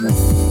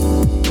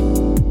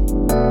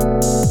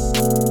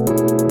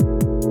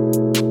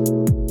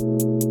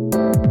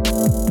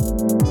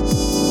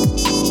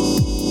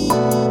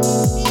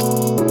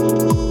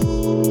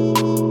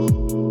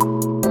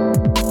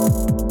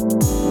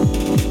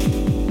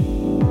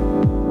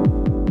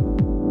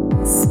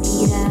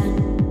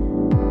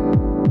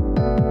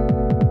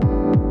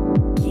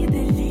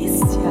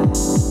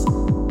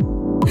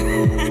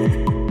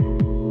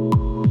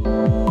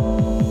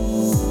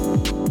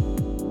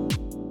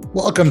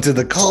Welcome to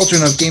the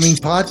Cauldron of Gaming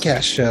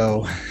podcast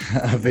show,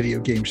 a video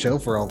game show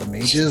for all the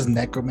mages,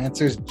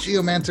 necromancers,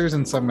 geomancers,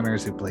 and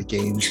summoners who play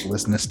games,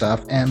 listen to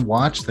stuff, and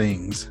watch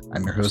things.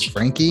 I'm your host,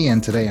 Frankie,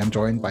 and today I'm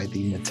joined by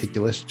the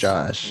meticulous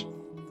Josh.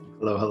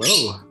 Hello,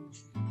 hello.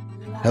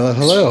 Hello,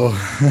 hello.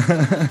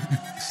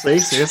 Say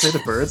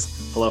the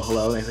birds. Hello,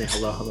 hello. They say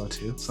hello, hello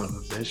too. Son of a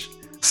bitch.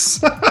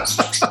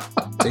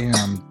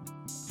 Damn.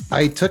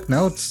 I took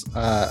notes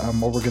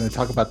on what we're going to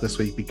talk about this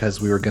week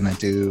because we were going to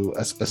do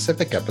a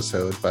specific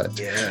episode, but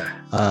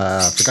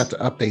forgot to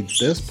update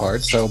this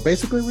part. So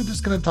basically, we're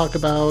just going to talk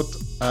about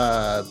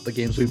the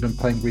games we've been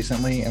playing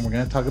recently, and we're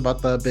going to talk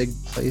about the big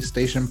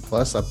PlayStation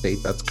Plus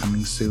update that's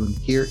coming soon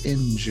here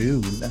in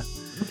June.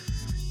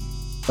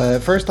 But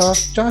first off,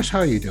 Josh, how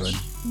are you doing?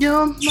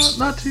 Yeah,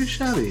 not too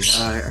shabby.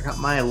 I got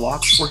my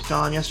locks worked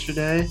on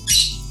yesterday.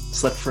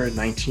 Slept for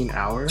 19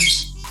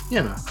 hours.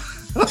 You know.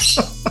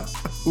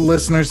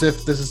 Listeners,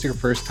 if this is your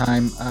first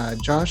time,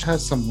 Josh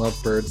has some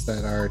lovebirds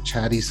that are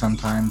chatty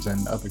sometimes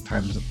and other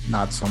times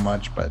not so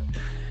much, but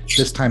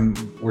this time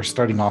we're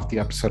starting off the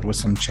episode with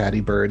some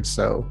chatty birds.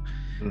 So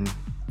and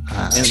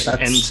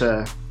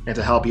to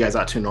help you guys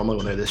out too, normally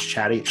when they're this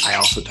chatty, I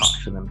also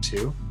talk to them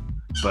too,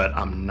 but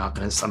I'm not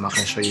gonna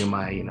show you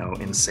my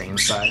insane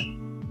side.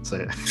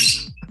 So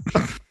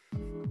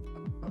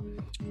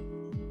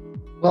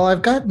well,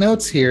 I've got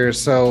notes here,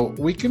 so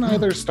we can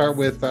either start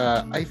with,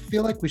 I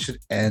feel like we should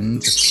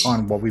end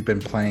on what we've been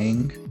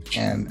playing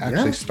and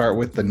actually start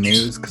with the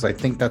news, because I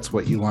think that's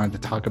what you wanted to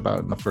talk about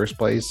in the first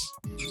place,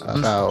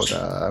 about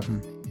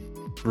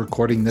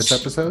recording this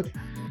episode.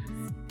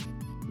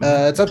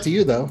 It's up to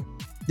you, though.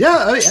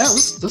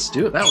 Let's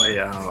do it that way.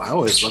 I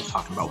always love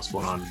talking about what's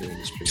going on in the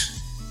industry.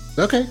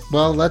 Okay,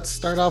 well, let's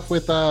start off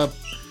with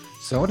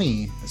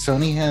Sony.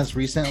 Sony has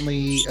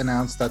recently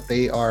announced that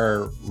they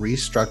are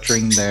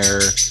restructuring their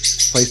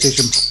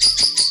PlayStation.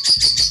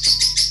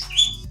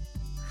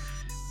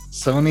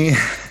 Sony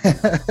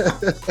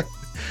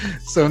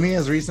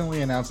has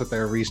recently announced that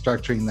they're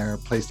restructuring their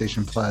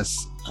PlayStation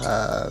Plus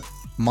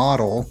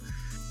model.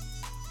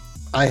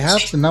 I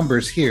have the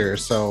numbers here,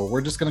 so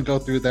we're just going to go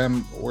through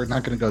them. We're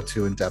not going to go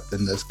too in depth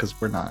in this because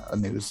we're not a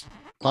news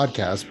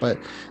podcast, but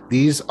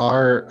these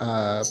are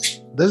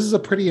this is a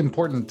pretty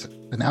important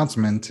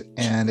announcement,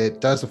 and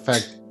it does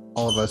affect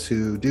all of us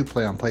who do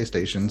play on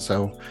PlayStation.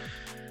 So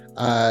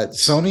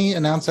Sony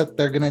announced that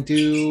they're going to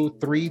do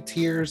 3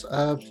 tiers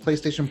of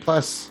PlayStation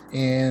Plus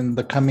in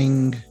the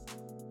coming,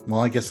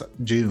 well, I guess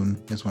June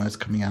is when it's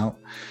coming out.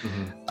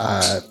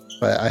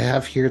 But I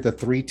have here the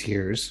 3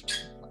 tiers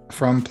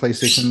from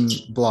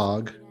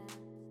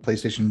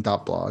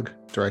PlayStation.blog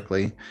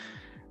directly.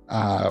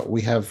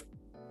 We have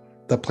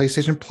the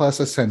PlayStation Plus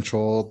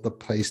Essential, the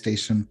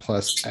PlayStation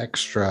Plus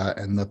Extra,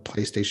 and the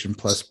PlayStation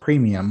Plus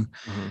Premium.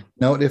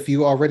 Note, if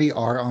you already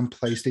are on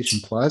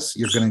PlayStation Plus,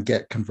 you're going to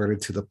get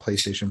converted to the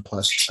PlayStation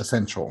Plus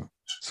Essential.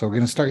 So we're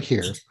going to start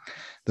here.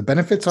 The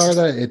benefits are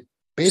that it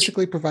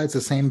basically provides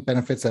the same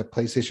benefits that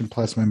PlayStation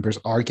Plus members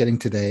are getting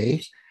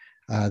today.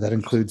 That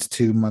includes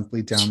 2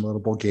 monthly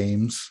downloadable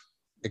games,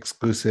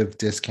 exclusive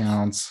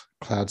discounts,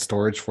 cloud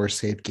storage for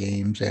saved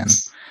games, and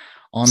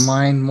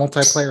online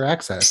multiplayer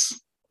access.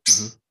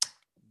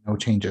 No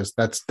changes.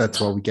 That's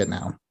what we get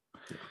now.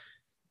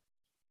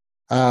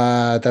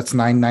 That's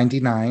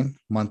 $9.99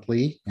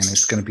 monthly, and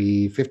it's going to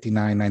be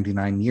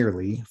 $59.99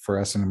 yearly for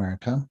us in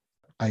America.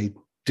 I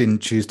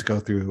didn't choose to go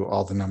through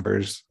all the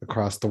numbers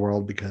across the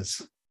world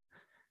because,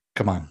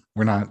 come on,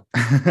 we're not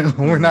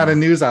we're not a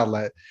news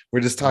outlet.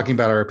 We're just talking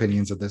about our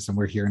opinions of this, and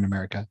we're here in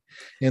America.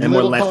 And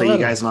more likely, you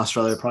guys in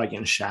Australia are probably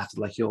getting shafted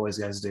like you always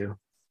guys do.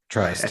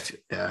 Trust.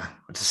 Yeah,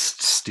 it's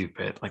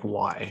stupid. Like,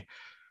 why?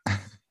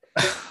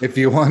 If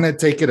you want to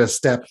take it a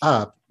step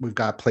up, we've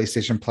got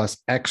PlayStation Plus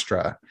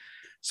Extra.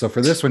 So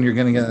for this one, you're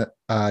gonna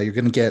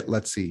get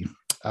let's see,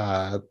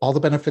 all the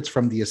benefits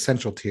from the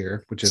Essential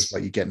tier, which is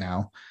what you get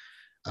now.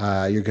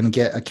 You're gonna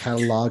get a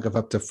catalog of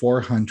up to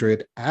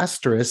 400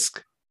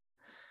 asterisk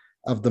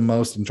of the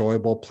most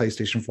enjoyable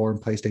PlayStation 4 and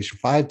PlayStation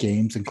 5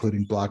 games,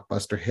 including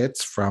blockbuster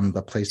hits from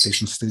the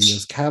PlayStation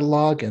Studios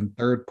catalog and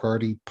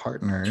third-party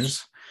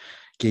partners.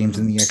 Games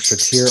in the Extra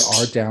tier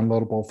are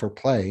downloadable for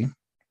play.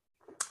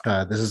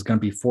 This is going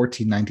to be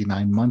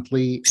 $14.99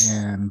 monthly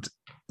and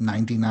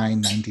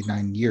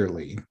 $99.99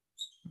 yearly.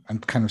 I'm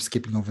kind of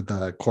skipping over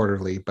the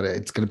quarterly, but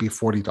it's going to be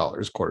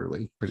 $40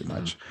 quarterly, pretty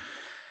much.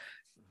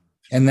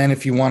 And then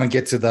if you want to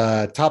get to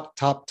the top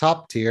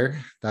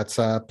tier, that's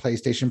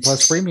PlayStation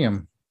Plus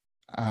Premium.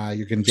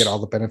 You're going to get all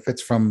the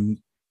benefits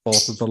from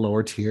both of the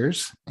lower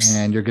tiers,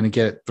 and you're going to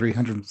get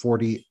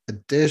 340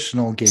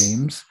 additional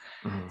games,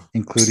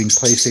 including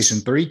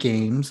PlayStation 3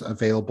 games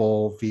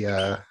available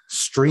via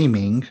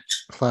streaming,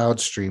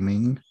 cloud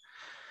streaming.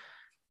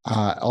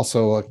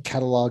 Also a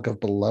catalog of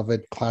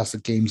beloved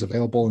classic games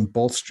available in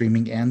both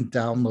streaming and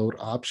download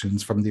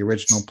options from the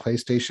original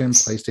PlayStation,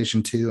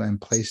 PlayStation 2, and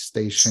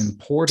PlayStation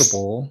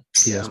Portable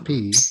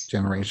PSP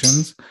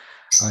generations.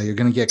 You're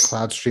going to get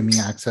cloud streaming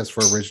access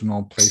for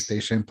original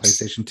PlayStation,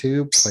 PlayStation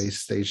 2,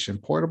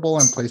 PlayStation Portable,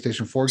 and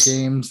PlayStation 4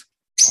 games,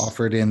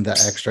 offered in the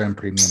extra and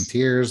premium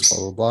tiers,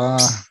 blah, blah,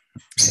 blah.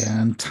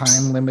 And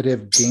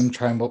time-limited game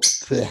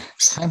trials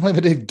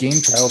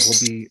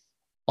will be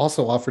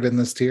also offered in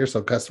this tier,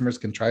 so customers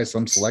can try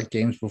some select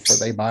games before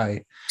they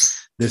buy.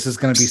 This is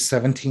going to be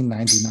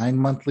 $17.99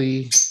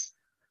 monthly,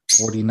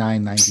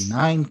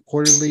 $49.99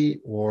 quarterly,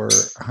 or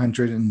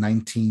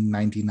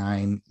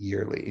 $119.99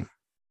 yearly.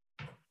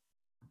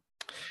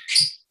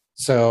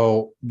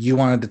 So you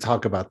wanted to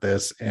talk about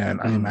this,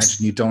 and I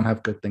imagine you don't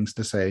have good things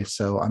to say.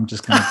 So I'm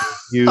just going to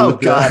give you.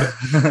 God.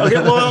 Okay.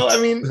 Well, I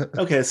mean,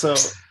 okay. So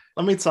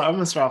I'm going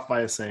to start off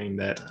by saying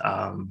that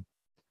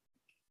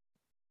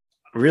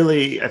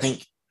really, I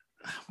think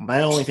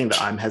my only thing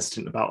that I'm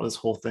hesitant about this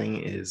whole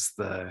thing is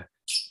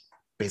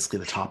basically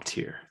the top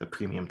tier, the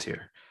premium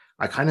tier.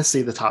 I kind of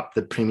see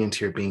the premium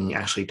tier being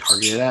actually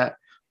targeted at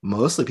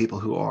mostly people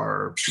who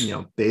are,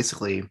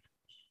 basically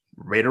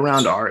right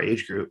around our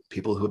age group,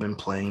 people who have been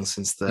playing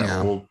since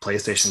the old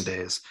PlayStation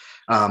days.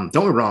 Don't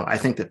get me wrong. I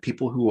think that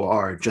people who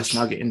are just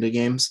now getting into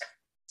games,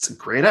 it's a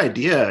great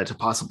idea to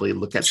possibly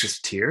look at this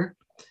tier,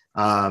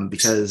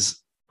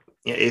 because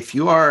if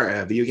you are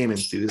a video game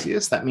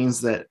enthusiast, that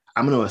means that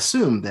I'm going to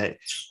assume that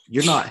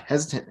you're not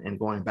hesitant in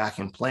going back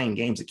and playing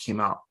games that came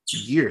out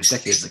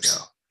decades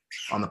ago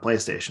on the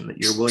PlayStation, that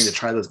you're willing to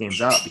try those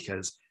games out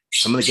because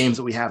some of the games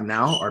that we have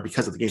now are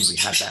because of the games we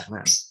had back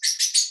then.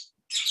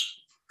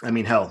 I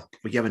mean, hell,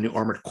 we have a new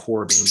Armored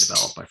Core being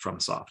developed by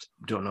FromSoft.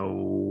 Don't know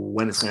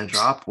when it's going to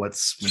drop,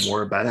 what's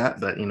more about that,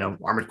 but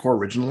Armored Core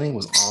originally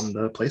was on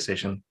the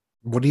PlayStation.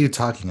 What are you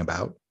talking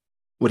about?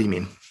 What do you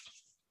mean?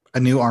 A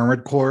new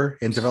Armored Core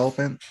in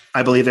development?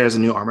 I believe there's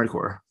a new Armored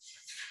Core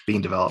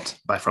being developed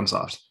by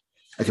FromSoft.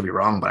 I could be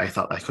wrong, but I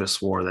thought I could have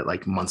swore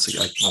that months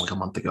ago, a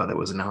month ago, that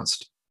was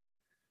announced.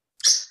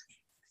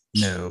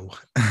 No,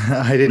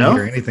 I didn't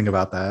hear anything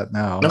about that.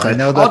 No, okay. I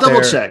know that I'll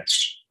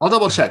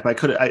double check,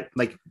 but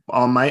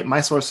all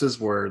my sources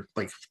were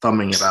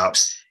thumbing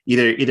about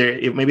either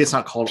maybe it's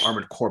not called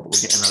Armored Core, but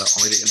we're getting another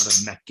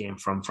mech game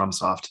from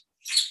FromSoft.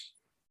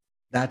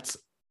 That's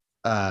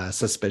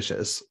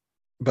suspicious,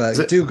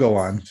 but do go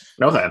on.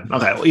 Okay.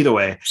 Well, either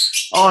way,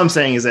 all I'm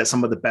saying is that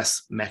some of the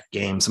best mech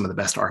games, some of the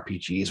best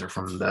RPGs are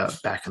from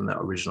back in the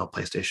original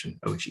PlayStation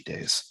OG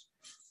days.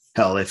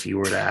 Hell, if you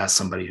were to ask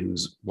somebody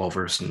who's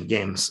well-versed in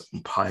games,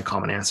 probably a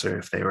common answer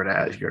if you were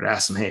to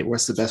ask them, hey,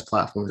 what's the best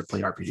platform to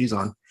play RPGs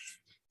on?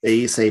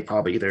 They say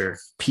probably either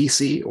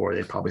PC or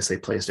they'd probably say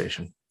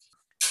PlayStation.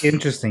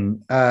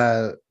 Interesting.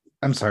 I'm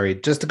sorry,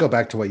 just to go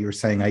back to what you were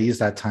saying, I used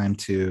that time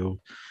to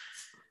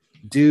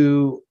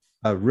do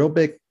a real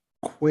big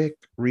quick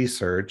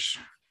research,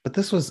 but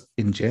this was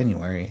in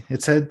January.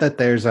 It said that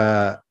there's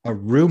a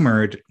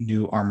rumored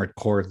new Armored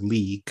Core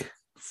leak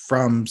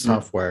from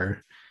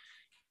software.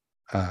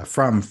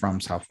 From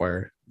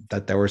Software,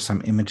 that there were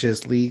some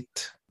images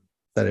leaked,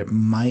 that it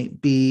might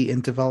be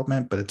in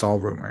development, but it's all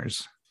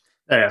rumors.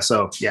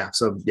 So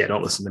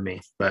don't listen to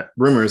me, but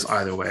rumors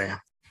either way.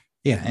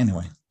 Yeah,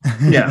 anyway.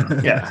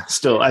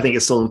 Still, I think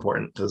it's still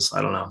important because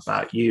I don't know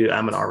about you,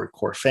 I'm an Armored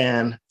Core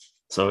fan,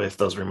 so if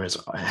those rumors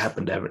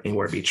happen to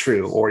anywhere be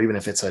true, or even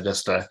if it's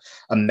just a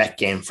mech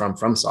game from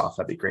FromSoft,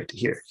 that'd be great to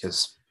hear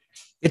because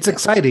it's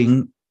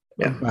exciting.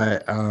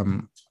 But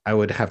I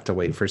would have to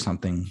wait for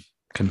something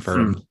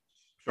confirmed.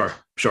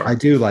 Sure. I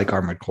do like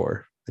Armored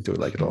Core. I do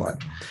like it a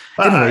lot.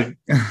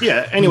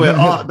 Anyway,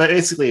 but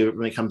basically,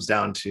 when it comes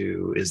down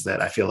to is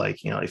that I feel like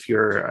if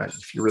you're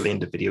really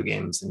into video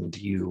games and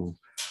you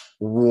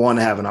want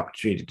to have an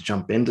opportunity to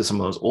jump into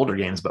some of those older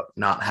games, but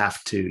not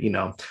have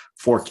to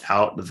fork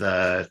out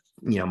the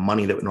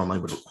money that normally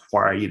would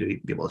require you to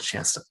be able to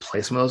chance to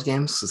play some of those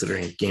games,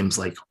 considering games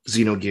like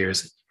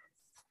Xenogears,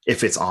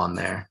 if it's on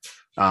there.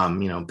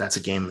 That's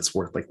a game that's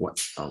worth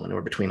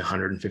anywhere between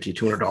 $150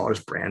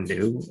 $200 brand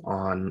new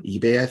on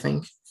eBay, I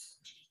think.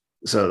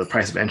 So the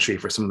price of entry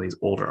for some of these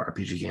older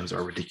RPG games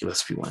are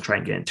ridiculous if you want to try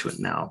and get into it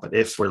now. But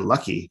if we're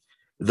lucky,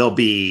 they'll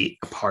be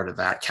a part of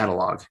that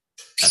catalog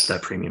at the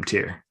premium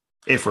tier.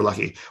 If we're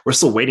lucky, we're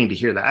still waiting to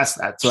hear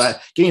that. So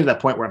getting to that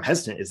point where I'm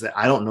hesitant is that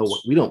I don't know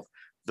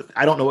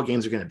what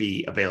games are going to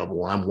be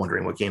available. And I'm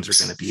wondering what games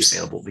are going to be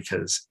available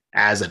because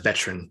as a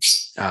veteran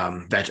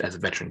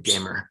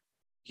gamer,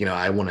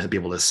 I want to be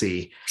able to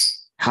see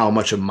how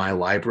much of my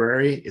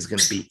library is going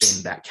to be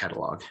in that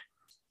catalog.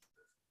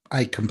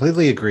 I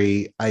completely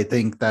agree. I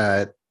think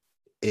that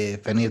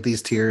if any of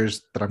these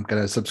tiers that I'm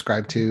going to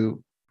subscribe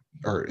to,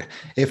 or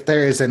if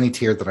there is any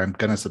tier that I'm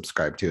going to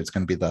subscribe to, it's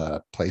going to be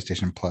the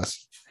PlayStation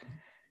Plus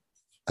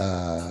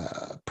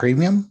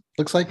premium,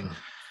 looks like.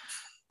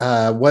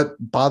 What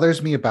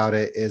bothers me about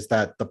it is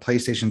that the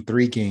PlayStation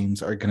 3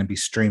 games are going to be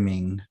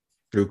streaming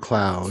through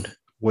cloud,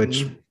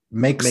 which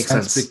makes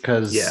sense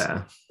because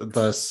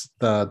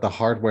the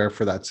hardware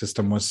for that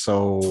system was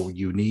so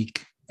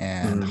unique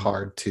and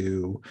hard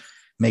to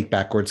make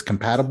backwards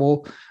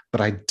compatible.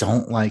 But I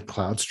don't like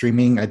cloud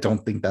streaming. I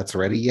don't think that's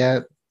ready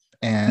yet.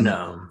 And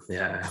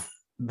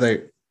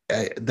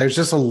there's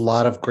just a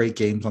lot of great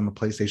games on the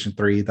PlayStation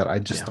 3 that I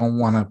just don't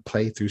want to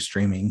play through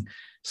streaming.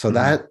 So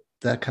that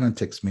kind of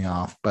ticks me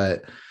off.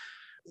 But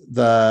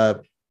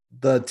the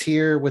the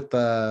tier with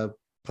the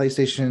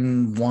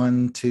PlayStation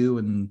 1, 2,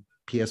 and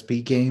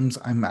PSP games,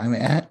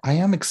 I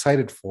am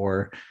excited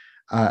for.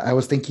 I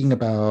was thinking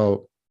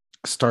about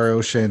Star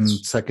Ocean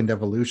Second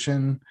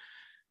Evolution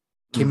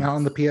came out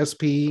on the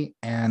PSP,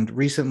 and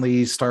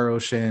recently Star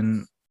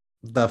Ocean,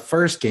 the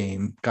first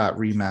game, got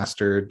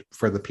remastered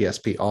for the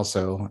PSP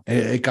also.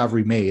 It got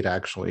remade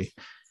actually,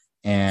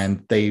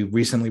 and they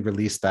recently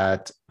released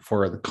that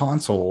for the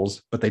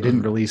consoles, but they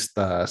didn't release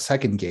the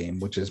second game,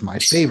 which is my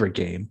favorite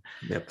game.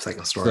 Yep,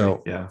 second story.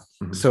 So, yeah.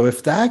 So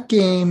if that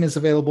game is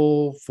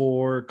available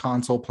for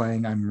console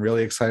playing, I'm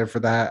really excited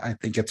for that. I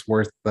think it's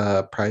worth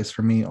the price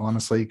for me,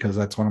 honestly, because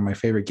that's one of my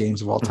favorite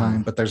games of all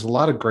time. But there's a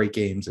lot of great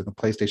games in the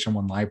PlayStation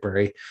 1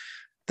 library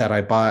that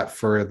I bought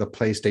for the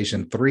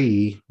PlayStation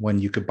 3 when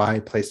you could buy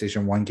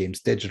PlayStation 1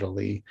 games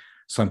digitally.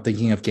 So I'm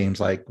thinking of games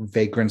like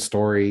Vagrant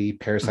Story,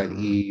 Parasite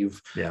Eve,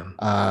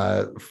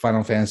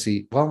 Final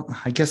Fantasy. Well,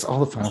 I guess all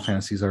the Final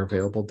Fantasies are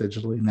available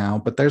digitally now,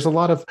 but there's a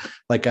lot of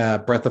like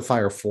Breath of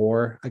Fire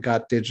 4 I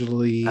got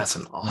digitally. That's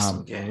an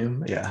awesome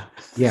game. Yeah.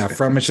 Yeah,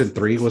 From Mission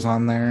 3 was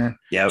on there.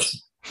 Yep.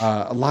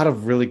 A lot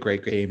of really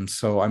great games.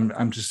 So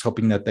I'm just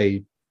hoping that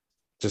they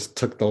just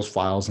took those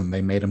files and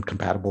they made them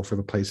compatible for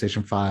the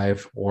PlayStation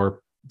 5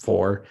 or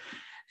 4,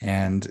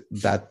 and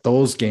that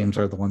those games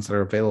are the ones that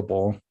are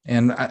available.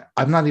 And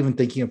I'm not even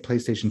thinking of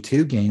PlayStation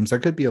 2 games. There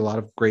could be a lot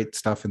of great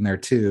stuff in there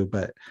too,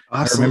 but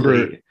absolutely. I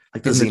remember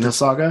like the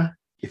Xenosaga,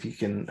 if you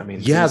can, I mean,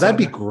 yeah, Xenosaga. that'd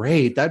be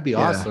great. That'd be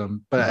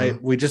awesome.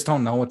 But we just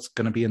don't know what's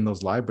going to be in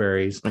those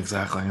libraries.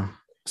 Exactly.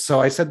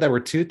 So I said there were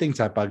two things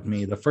that bugged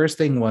me. The first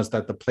thing was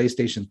that the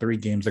PlayStation 3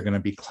 games are going to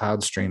be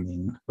cloud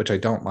streaming, which I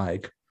don't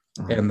like.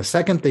 And the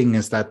second thing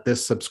is that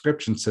this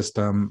subscription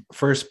system,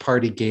 first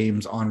party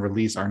games on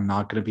release are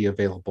not going to be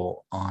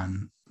available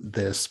on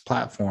this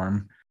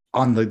platform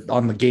on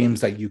the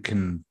games that you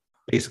can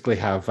basically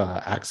have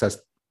access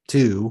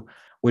to,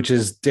 which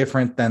is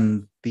different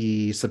than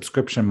the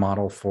subscription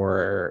model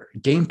for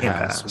Game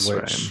Pass,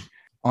 which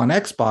on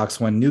Xbox,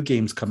 when new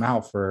games come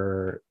out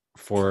for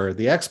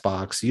the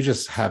Xbox, you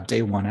just have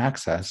day one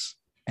access,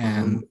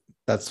 and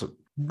that's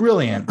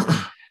brilliant.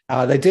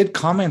 They did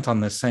comment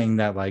on this saying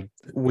that like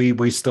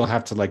we still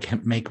have to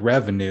like make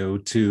revenue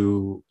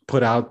to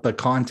put out the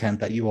content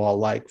that you all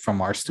like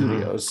from our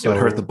studios. So it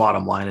would hurt the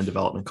bottom line in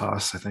development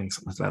costs, I think,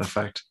 something to that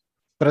effect.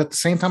 But at the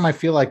same time, I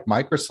feel like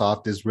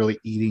Microsoft is really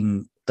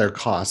eating their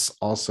costs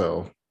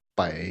also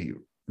by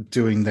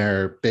doing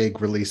their big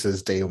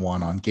releases day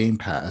one on Game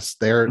Pass.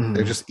 They're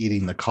just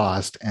eating the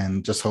cost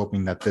and just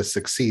hoping that this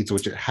succeeds,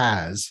 which it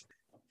has.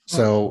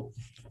 So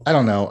I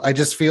don't know. I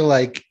just feel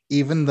like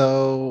even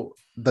though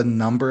the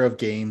number of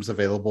games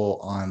available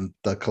on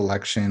the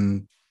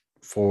collection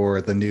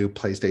for the new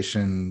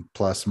PlayStation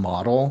Plus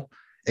model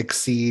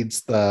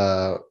exceeds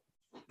the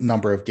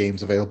number of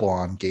games available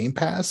on Game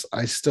Pass,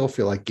 I still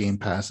feel like Game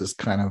Pass is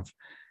kind of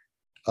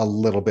a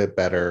little bit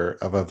better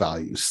of a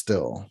value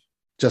still,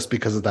 just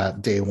because of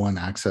that day one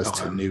access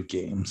to new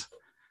games.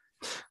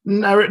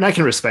 And I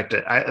can respect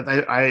it.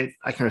 I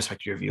can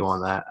respect your view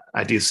on that.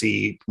 I do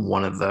see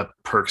one of the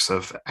perks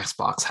of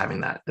Xbox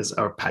having that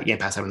or Game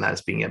Pass having that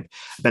as being a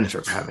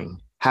benefit for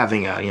having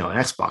an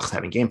Xbox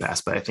having Game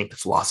Pass. But I think the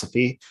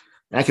philosophy,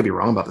 and I could be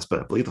wrong about this, but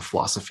I believe the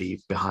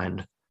philosophy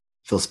behind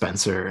Phil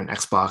Spencer and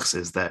Xbox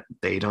is that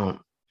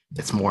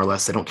it's more or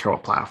less they don't care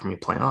what platform you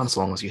play on as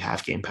long as you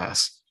have Game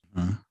Pass.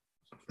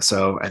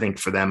 So I think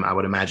for them, I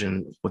would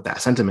imagine with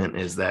that sentiment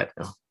is that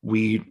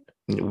we're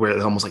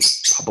almost like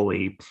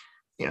probably,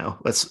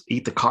 let's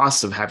eat the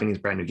cost of having these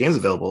brand new games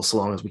available. So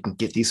long as we can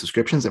get these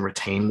subscriptions and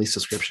retain these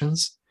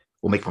subscriptions,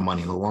 we'll make more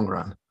money in the long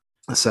run.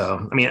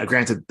 So, I mean,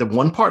 granted, the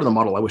one part of the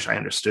model I wish I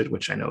understood,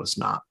 which I know is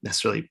not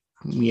necessarily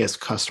me as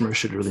customers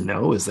should really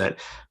know, is that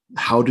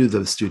how do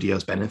the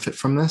studios benefit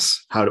from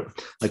this?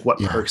 What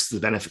perks do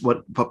the benefit?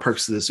 What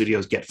perks do the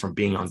studios get from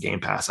being on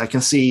Game Pass? I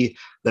can see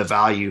the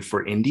value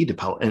for indie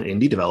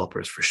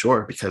developers for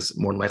sure, because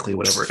more than likely,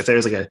 if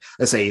there's like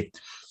let's say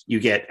you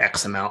get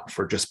X amount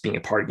for just being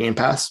a part of Game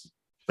Pass,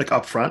 like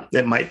upfront,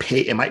 it might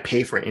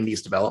pay for an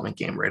indie's development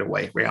game right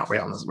away, right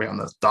on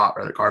the dot,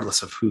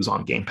 regardless of who's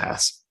on Game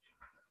Pass.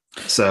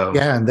 So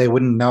yeah, and they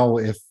wouldn't know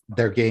if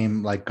their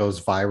game like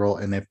goes viral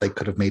and if they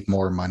could have made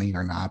more money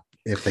or not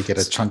if they get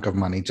a chunk of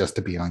money just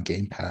to be on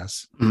Game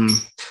Pass.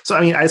 So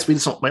I mean, it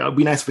would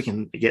be nice if we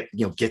can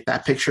get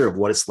that picture of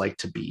what it's like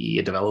to be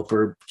a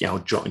developer,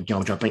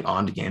 jumping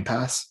onto Game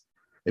Pass.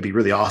 It'd be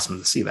really awesome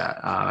to see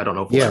that. I don't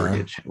know if we'll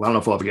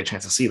ever get a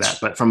chance to see that,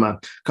 but from a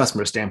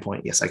customer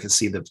standpoint, yes, I can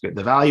see the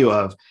value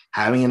of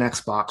having an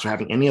Xbox or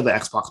having any of the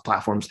Xbox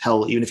platforms.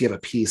 Hell, even if you have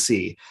a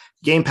PC,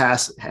 Game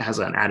Pass has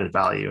an added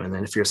value. And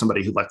then if you're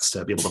somebody who likes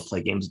to be able to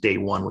play games day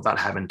one without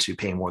having to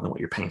pay more than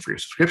what you're paying for your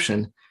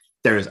subscription,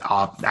 there's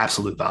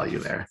absolute value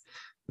there.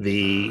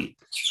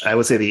 I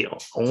would say the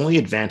only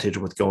advantage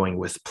with going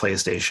with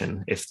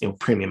PlayStation,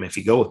 premium, if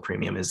you go with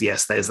premium, is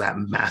yes, that is that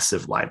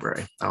massive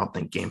library. I don't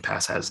think Game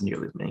Pass has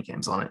nearly as many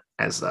games on it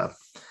as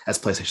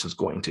PlayStation is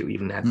going to,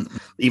 even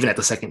at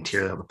the second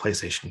tier of the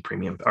PlayStation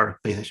Premium or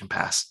PlayStation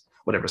Pass,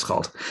 whatever it's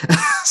called.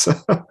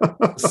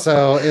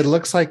 So it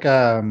looks like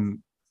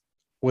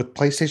with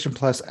PlayStation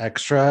Plus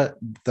Extra,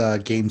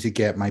 the games you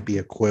get might be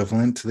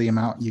equivalent to the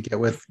amount you get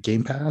with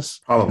Game Pass.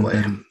 Probably.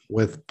 And then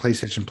with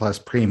PlayStation Plus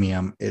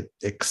Premium, it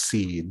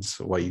exceeds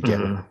what you get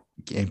with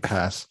Game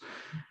Pass.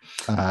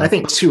 I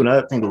think too,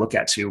 another thing to look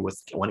at too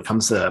with when it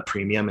comes to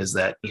premium is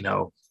that,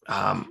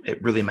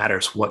 it really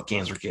matters what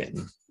games we're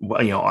getting.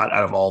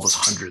 Out of all those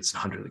hundreds and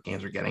hundreds of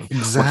games we're getting,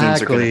 exactly. What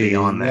games are going to be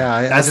on there.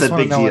 Yeah, that's the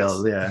big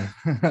deal. Yeah.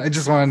 I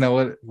just want to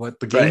know what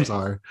the games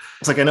are.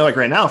 It's like, I know, like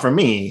right now for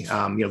me,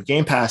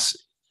 Game Pass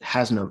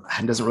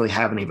doesn't really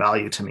have any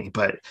value to me,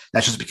 but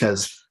that's just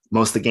because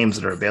most of the games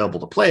that are available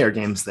to play are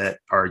games.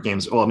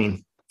 Well, I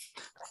mean,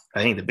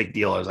 I think the big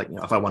deal is like,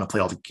 if I want to play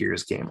all the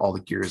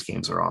Gears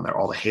games are on there,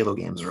 all the Halo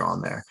games are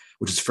on there,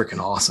 which is freaking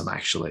awesome,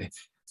 actually.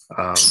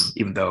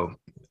 Even though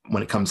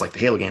when it comes like the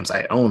Halo games,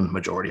 I own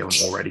majority of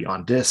them already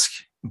on disc,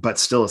 but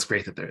still it's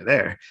great that they're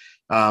there.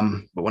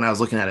 But when I was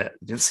looking at it,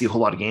 I didn't see a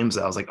whole lot of games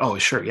that I was like, oh,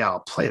 sure, yeah,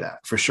 I'll play that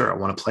for sure. I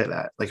want to play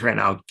that. Like right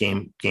now,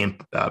 Game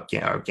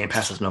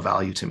Pass has no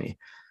value to me.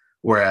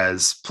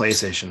 Whereas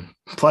PlayStation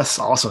Plus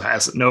also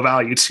has no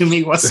value to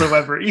me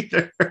whatsoever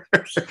either.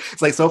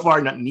 It's like so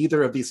far,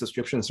 neither of these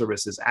subscription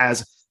services,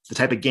 as the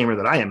type of gamer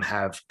that I am,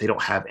 they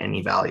don't have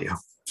any value.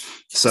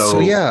 So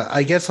yeah,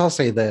 I guess I'll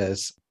say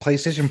this: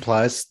 PlayStation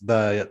Plus,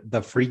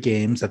 the free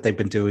games that they've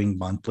been doing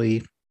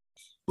monthly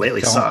lately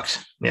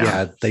sucked.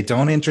 Yeah, they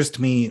don't interest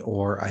me,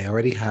 or I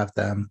already have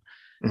them.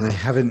 I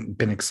haven't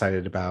been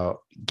excited about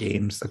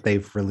games that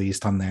they've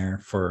released on there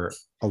for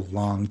a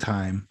long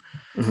time.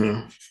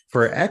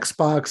 For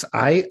Xbox,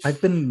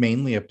 I've been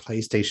mainly a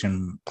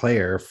PlayStation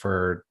player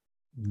for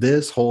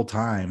this whole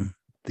time.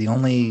 The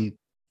only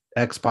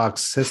Xbox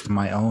system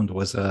I owned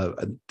was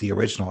the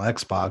original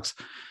Xbox.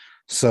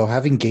 So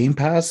having Game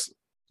Pass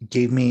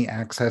gave me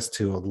access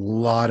to a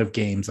lot of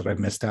games that I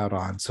missed out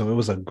on. So it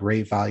was a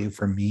great value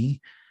for me.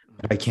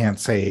 I can't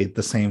say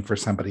the same for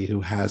somebody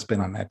who has been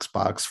on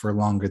Xbox for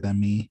longer than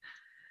me.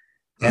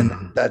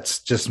 And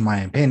that's just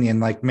my opinion.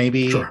 Like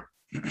maybe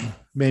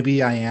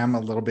I am a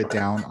little bit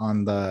down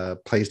on the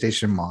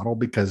PlayStation model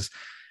because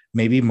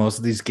maybe most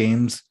of these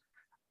games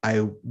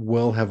I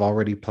will have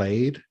already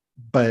played.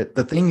 But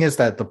the thing is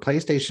that the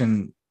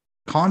PlayStation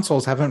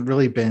consoles haven't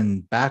really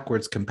been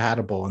backwards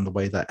compatible in the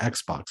way that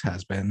Xbox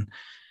has been.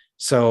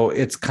 So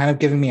it's kind of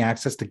giving me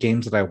access to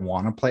games that I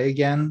want to play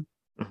again.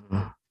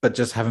 But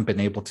just haven't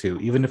been able to,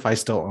 even if I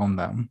still own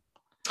them.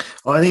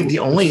 Well, I think the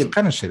only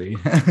kind of shitty.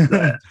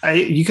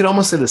 You could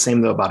almost say the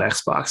same though about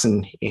Xbox,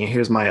 and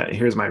here's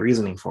my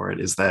reasoning for it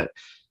is that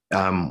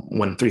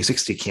when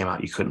 360 came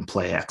out, you couldn't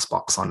play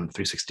Xbox on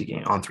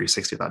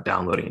 360 without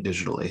downloading it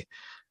digitally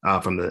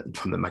from the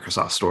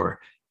Microsoft Store.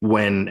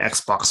 When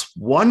Xbox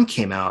One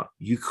came out,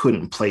 you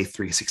couldn't play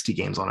 360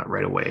 games on it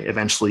right away.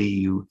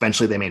 Eventually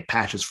they made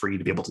patches for you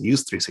to be able to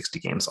use 360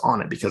 games on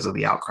it because of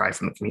the outcry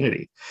from the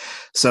community.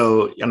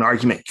 So an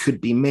argument could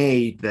be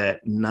made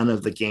that none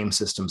of the game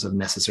systems have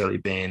necessarily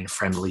been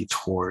friendly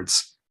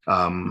towards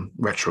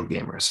retro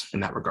gamers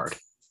in that regard.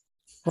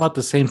 Well, at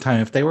the same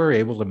time, if they were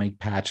able to make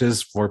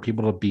patches for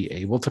people to be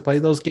able to play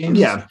those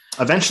games,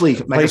 eventually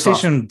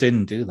PlayStation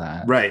didn't do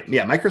that, right?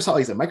 Yeah,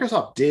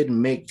 Microsoft did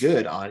make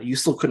good on. You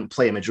still couldn't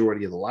play a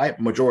majority of the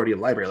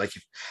library.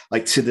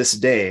 Like to this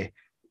day,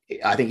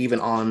 I think even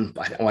on,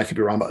 I could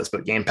be wrong about this,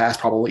 but Game Pass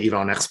probably even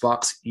on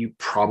Xbox, you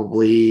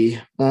probably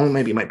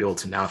maybe you might be able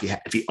to now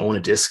if you own a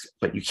disc,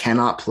 but you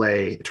cannot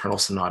play Eternal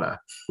Sonata,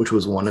 which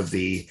was one of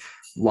the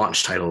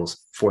launch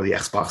titles for the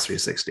Xbox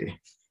 360.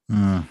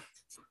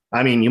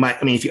 I mean,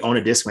 if you own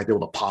a disc, you might be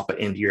able to pop it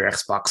into your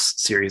Xbox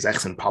Series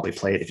X and probably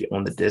play it if you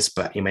own the disc,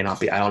 but you may not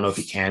be. I don't know if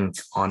you can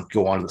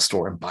go on the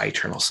store and buy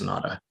Eternal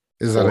Sonata.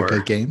 Is that a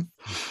good game?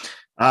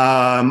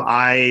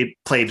 I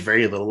played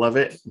very little of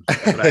it.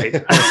 But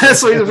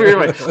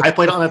I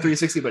played it on the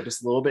 360, but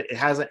just a little bit. It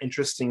has an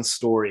interesting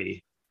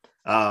story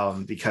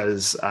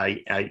because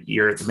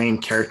the main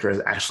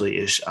character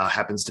actually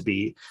happens to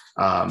be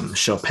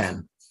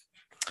Chopin.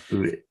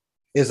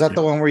 Is that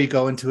the one where you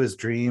go into his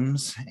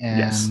dreams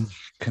and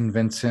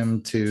convince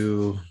him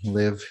to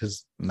live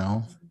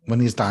when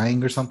he's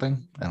dying or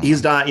something?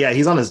 He's dying. Yeah,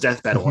 he's on his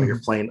deathbed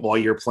while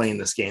you're playing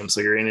this game. So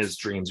you're in his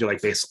dreams. You're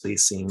like basically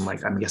seeing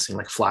I'm guessing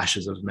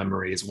flashes of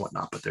memories and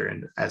whatnot, but they're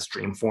in as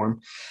dream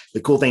form. The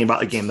cool thing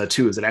about the game though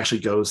too is it actually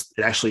goes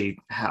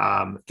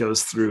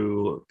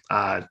through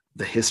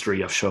the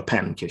history of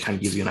Chopin. It kind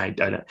of gives you an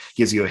idea,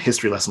 gives you a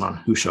history lesson on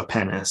who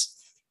Chopin is.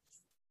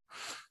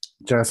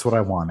 Just what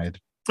I wanted.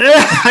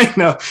 I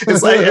know.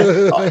 It's like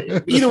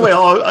either way.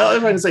 All I'm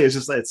trying to say is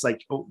just it's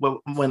like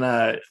when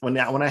I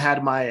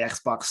had my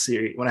Xbox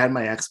Series,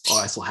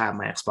 I still have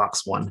my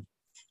Xbox One.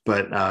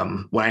 But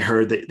when I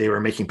heard that they were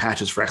making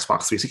patches for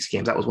Xbox 360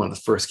 games, that was one of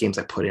the first games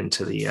I put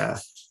into the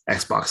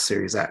Xbox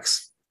Series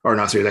X, or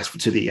not Series X,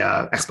 to the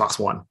Xbox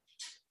One,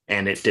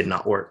 and it did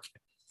not work.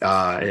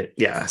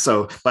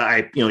 So, but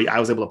I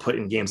was able to put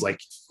in games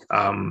like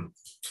what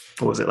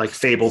was it, like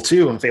Fable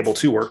 2, and Fable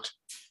 2 worked,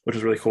 which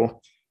was really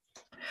cool.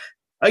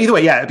 Either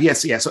way,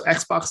 So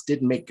Xbox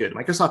did make good.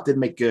 Microsoft did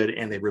make good,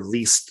 and they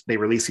released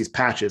these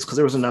patches because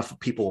there was enough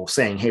people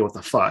saying, "Hey, what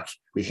the fuck?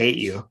 We hate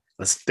you.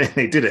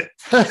 They did it.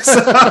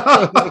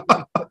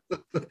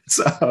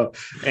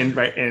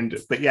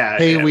 But yeah.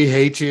 Hey, we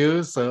hate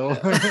you. So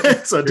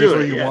so do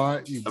what it. You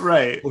want, you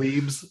right?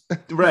 Plebes.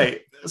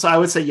 Right. So I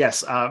would say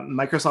yes.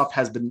 Microsoft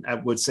has been. I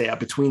would say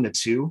between the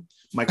two,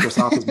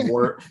 Microsoft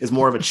is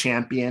more of a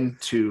champion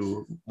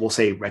to, we'll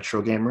say,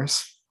 retro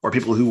gamers or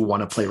people who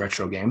want to play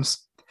retro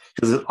games.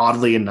 Because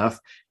oddly enough,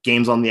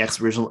 games on the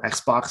original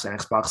Xbox and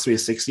Xbox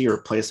 360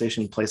 or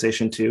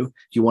PlayStation 2, if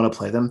you want to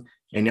play them,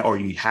 or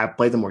you have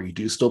played them, or you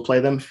do still play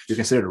them, you're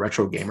considered a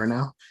retro gamer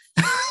now.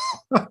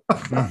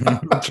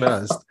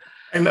 Trust.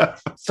 I know.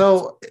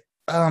 So,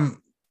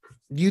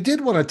 you did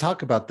want to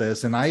talk about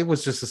this, and I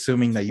was just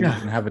assuming that you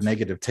wouldn't have a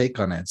negative take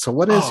on it. So,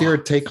 what is your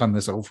take on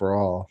this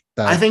overall?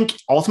 I think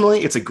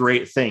ultimately it's a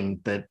great thing.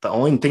 That the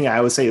only thing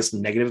I would say is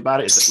negative about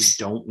it is that we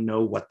don't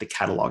know what the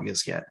catalog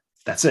is yet.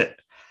 That's it.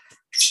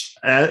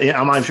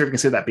 I'm not sure if you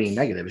consider that being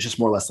negative. It's just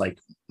more or less like,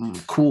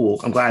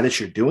 cool. I'm glad that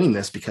you're doing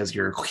this because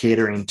you're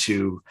catering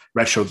to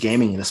retro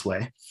gaming in this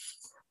way.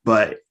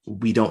 But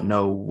we don't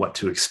know what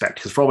to expect,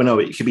 because for all we know,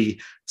 it could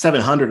be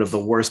 700 of the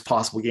worst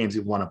possible games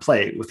you want to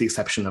play, with the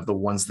exception of the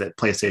ones that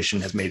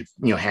PlayStation has made,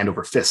 hand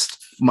over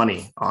fist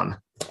money on.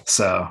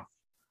 So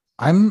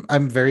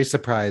I'm very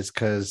surprised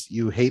because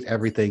you hate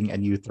everything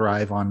and you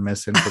thrive on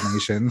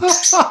misinformation.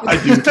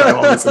 I do thrive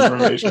on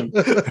misinformation,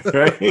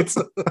 right?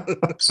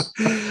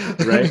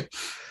 Right.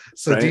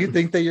 So, do you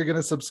think that you're going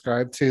to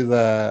subscribe to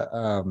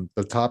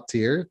the top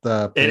tier,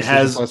 the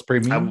PlayStation Plus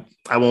Premium?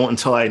 I won't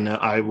until I know.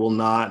 I will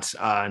not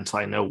until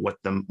I know what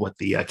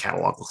the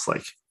catalog looks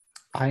like.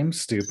 I'm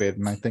stupid,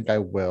 and I think I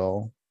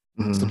will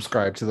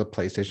subscribe to the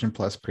PlayStation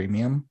Plus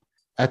Premium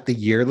at the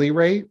yearly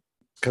rate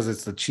because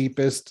it's the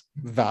cheapest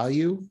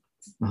value.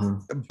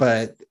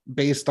 But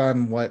based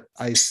on what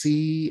I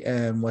see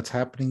and what's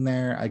happening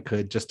there, I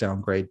could just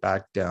downgrade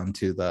back down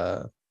to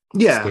the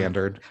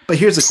standard. But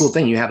here's the cool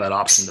thing: you have that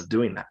option of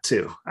doing that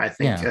too. I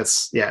think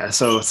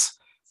so it's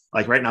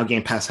like right now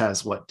Game Pass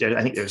has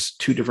I think there's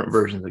two different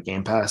versions of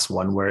Game Pass,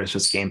 one where it's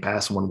just Game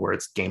Pass, one where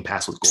it's Game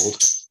Pass with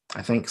gold.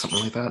 I think something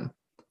like that.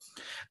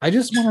 I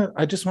just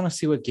want to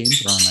see what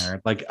games are on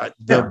there. Like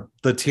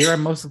the tier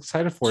I'm most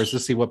excited for is to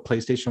see what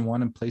PlayStation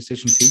 1 and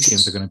PlayStation 2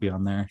 games are going to be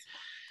on there.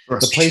 Sure.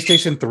 The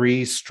PlayStation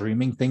 3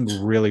 streaming thing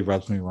really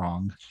rubs me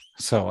wrong.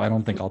 So I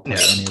don't think I'll play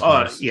any of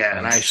those.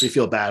 And I actually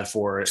feel bad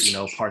for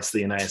parts of the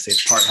United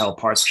States, parts of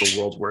the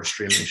world where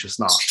streaming is just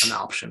not an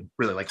option,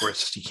 really. Like where it's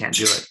just you can't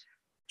do it.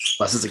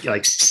 Unless it's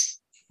like.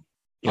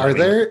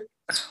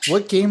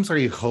 What games are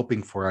you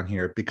hoping for on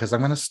here? Because I'm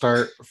going to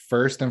start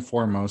first and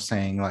foremost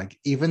saying, like,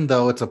 even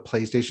though it's a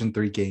PlayStation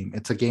 3 game,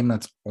 it's a game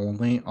that's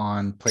only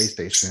on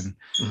PlayStation.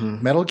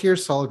 Metal Gear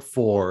Solid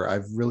 4,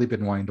 I've really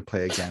been wanting to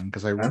play again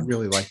because I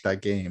really like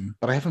that game,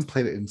 but I haven't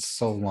played it in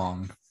so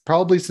long,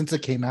 probably since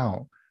it came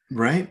out.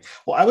 Right.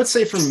 Well, I would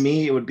say for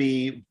me, it would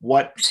be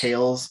what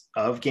Tales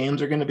of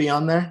games are going to be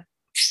on there.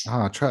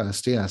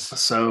 Trust, yes.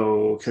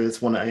 So, because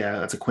it's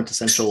it's a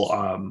quintessential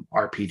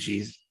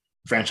RPG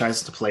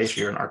franchise to play if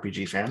you're an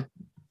RPG fan.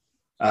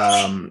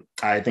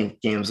 I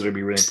think games that would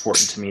be really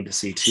important to me to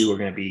see too are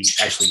going to be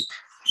actually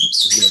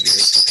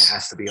Xenogears. It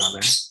has to be on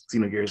there.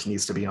 Xenogears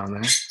needs to be on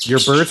there. Your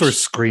birds were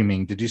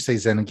screaming. Did you say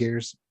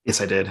Xenogears?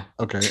 Yes, I did.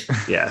 Okay.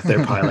 Yeah,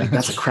 they're probably like,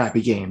 that's a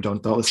crappy game.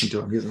 Don't listen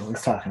to him. He doesn't know what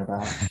he's talking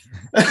about.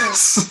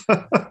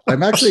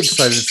 I'm actually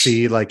excited to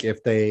see like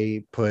if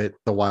they put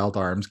the Wild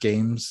Arms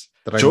games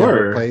that I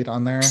never played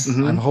on there.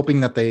 I'm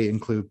hoping that they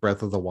include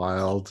Breath of the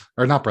Wild,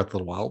 or not Breath of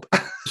the Wild.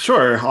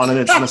 Sure, on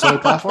a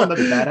Sony platform,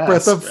 that'd be badass.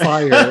 Breath of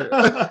Fire.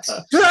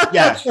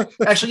 Yeah,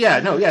 actually, yeah,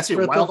 no, yeah. See,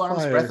 Wild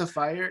Arms, Breath of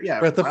Fire, yeah.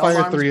 Breath of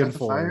Fire 3 and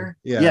 4.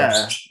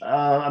 Yeah.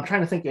 I'm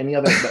trying to think any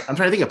other. I'm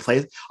trying to think of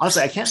plays.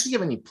 Honestly, I can't think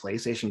of any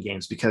PlayStation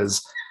games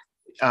because,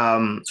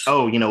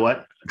 you know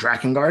what,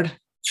 Drakengard.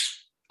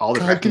 All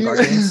the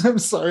games. I'm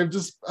sorry.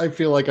 I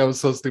feel like I was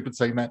so stupid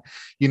saying that.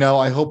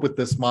 I hope with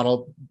this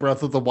model,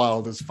 Breath of the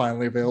Wild is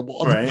finally available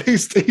on the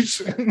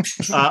PlayStation.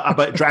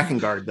 But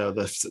Drakengard, though,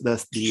 the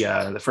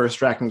first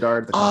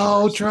Drakengard.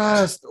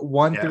 Trust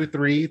 1 through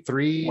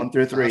 3. 1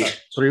 through 3.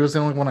 3 was the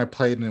only one I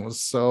played, and it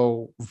was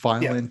so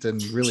violent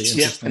and really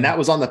interesting. And that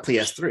was on the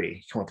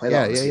PS3. Can we play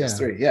that on the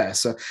PS3? Yeah.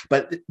 So,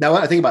 but now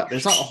what I think about,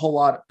 there's not a whole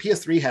lot.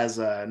 PS3 has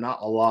not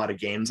a lot of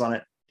games on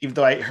it. Even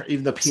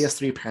though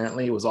PS3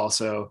 apparently was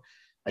also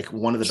like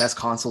one of the best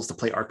consoles to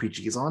play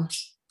RPGs on.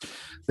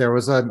 There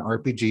was an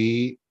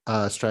RPG,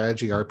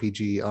 strategy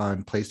RPG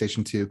on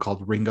PlayStation 2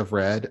 called Ring of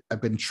Red.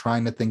 I've been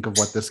trying to think of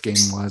what this game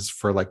was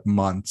for like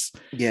months.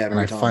 Yeah. And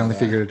I finally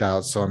figured it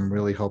out. So I'm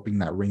really hoping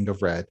that Ring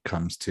of Red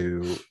comes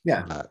to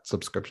that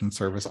subscription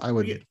service. I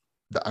would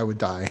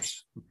die.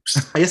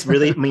 I guess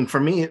really, I mean,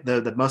 for me,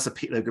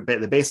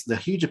 the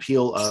huge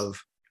appeal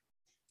of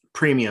the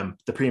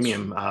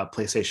premium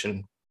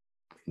PlayStation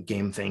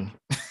game thing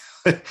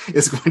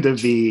is going to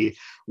be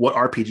what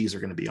RPGs are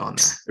going to be on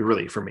there.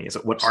 Really, for me, is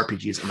what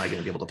RPGs am I going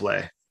to be able to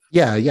play?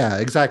 Yeah,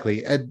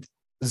 exactly. And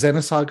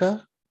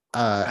Xenosaga,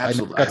 I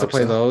never got to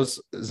play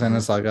those.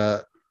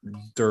 Xenosaga,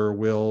 Der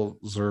Will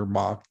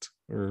Zermacht,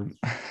 or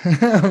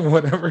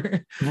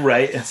whatever.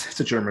 Right, it's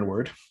a German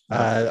word.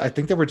 I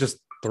think they were just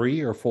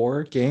 3 or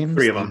 4 games.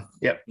 3 of them.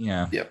 Yep.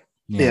 Yeah. Yep.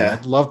 Yeah.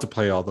 I'd love to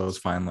play all those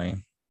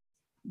finally.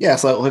 Yeah.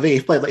 So if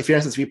you played, like, for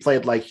instance, we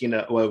played like,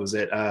 what was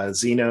it?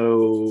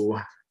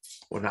 Xeno,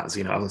 or not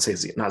Xeno. I was gonna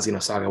say not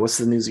Xenosaga. What's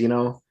the new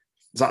Xeno?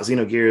 It's not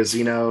Xenogears,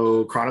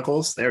 Xeno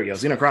Chronicles. There we go.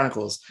 Xeno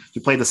Chronicles. If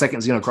you played the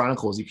second Xeno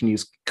Chronicles, you can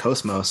use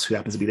Cosmos, who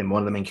happens to be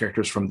one of the main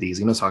characters from the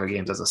Xenosaga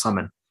games, as a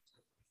summon. You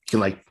can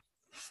like.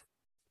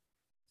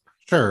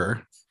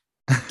 Sure.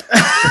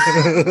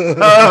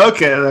 Oh,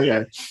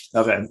 okay.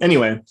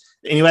 Anyway,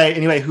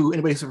 anybody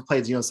who's ever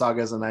played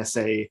Xenosagas and I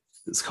say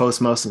it's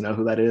Cosmos, you know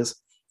who that is?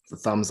 It's a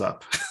thumbs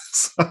up.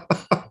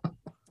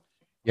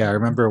 Yeah, I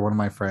remember one of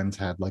my friends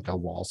had like a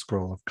wall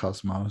scroll of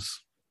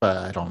Cosmos,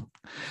 but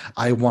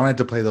I wanted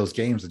to play those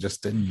games. I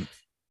just didn't.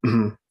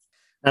 Mm-hmm.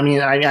 I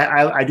mean,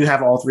 I do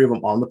have all 3 of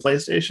them on the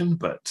PlayStation,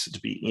 but to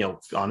be,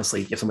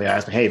 honestly, if somebody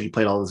asked me, hey, have you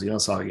played all the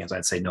Xenosaga games?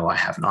 I'd say, no, I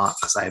have not,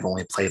 because I've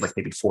only played like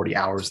maybe 40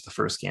 hours of the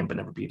first game, but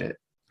never beat it.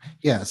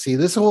 Yeah, see,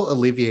 this will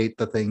alleviate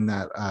the thing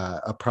that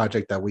a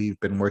project that we've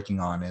been working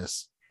on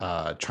is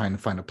trying to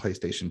find a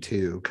PlayStation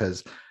 2,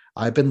 because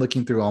I've been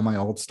looking through all my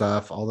old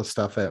stuff, all the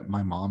stuff at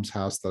my mom's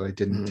house that I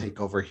didn't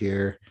take over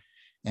here.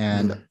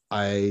 And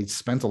I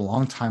spent a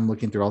long time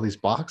looking through all these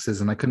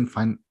boxes and I couldn't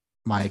find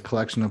my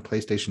collection of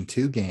PlayStation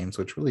 2 games,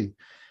 which really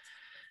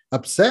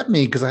upset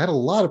me because I had a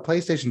lot of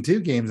PlayStation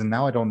 2 games and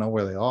now I don't know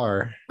where they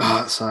are.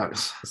 Oh, it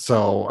sucks.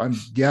 So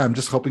I'm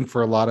just hoping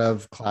for a lot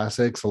of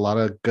classics, a lot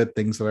of good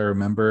things that I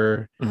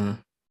remember.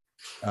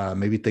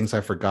 Maybe things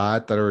I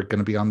forgot that are going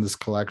to be on this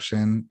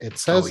collection. It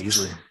says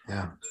easily.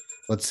 Yeah.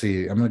 Let's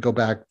see. I'm going to go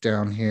back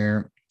down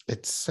here.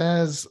 It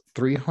says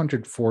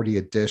 340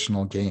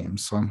 additional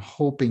games. So I'm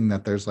hoping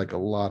that there's like a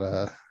lot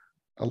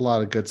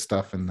of good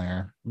stuff in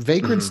there.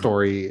 Vagrant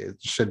Story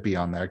should be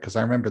on there because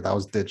I remember that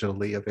was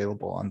digitally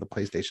available on the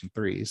PlayStation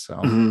 3.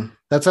 So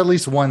that's at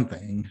least one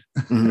thing.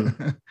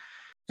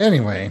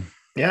 Anyway.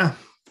 Yeah.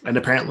 And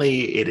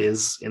apparently it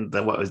is in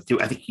the,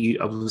 I think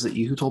was it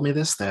you who told me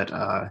this,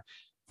 that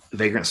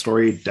Vagrant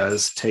Story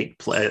does take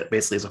place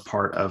basically as a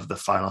part of the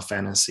Final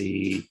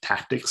Fantasy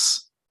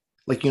Tactics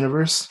like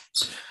universe.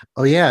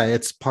 Oh yeah,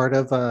 it's part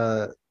of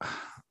I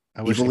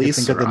wish I could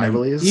think of the name.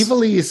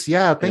 Ivalice,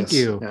 yeah, thank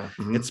you. Yeah.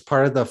 It's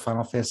part of the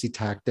Final Fantasy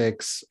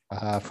Tactics,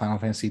 Final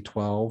Fantasy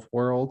 12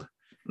 world.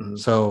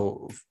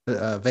 So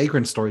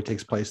Vagrant Story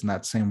takes place in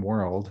that same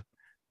world,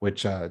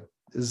 which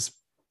is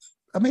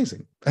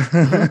amazing.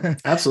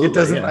 Absolutely. It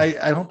doesn't. Yeah.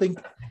 I don't think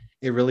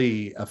it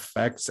really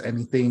affects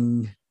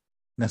anything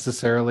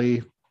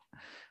necessarily,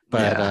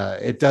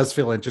 but it does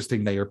feel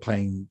interesting that you're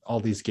playing all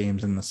these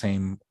games in the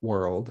same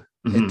world.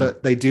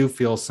 They do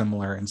feel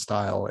similar in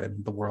style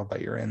in the world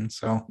that you're in.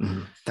 So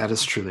that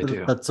is true. They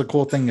do. That's a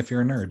cool thing if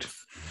you're a nerd.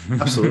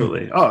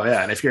 Absolutely. Oh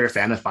yeah. And if you're a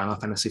fan of Final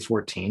Fantasy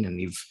 14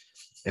 and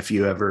if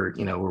you ever,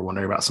 were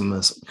wondering about some of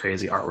this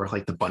crazy artwork,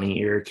 like the bunny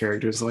ear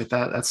characters like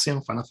that, that's,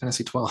 Final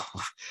Fantasy 12.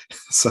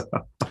 So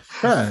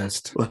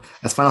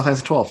that's Final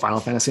Fantasy 12, Final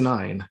Fantasy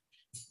 9.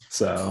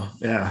 So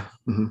yeah.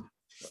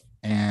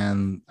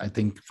 And I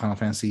think Final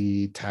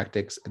Fantasy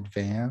Tactics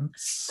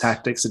Advance.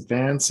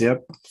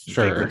 Yep.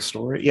 Sure. Vagrant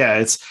Story. Yeah,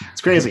 it's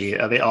crazy.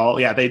 They all,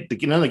 none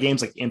of the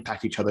games like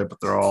impact each other, but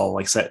they're all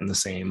like set in the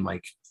same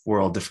like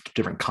world,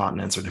 different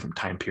continents or different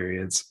time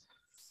periods.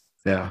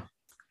 Yeah.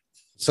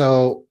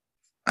 So,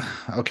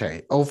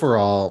 okay.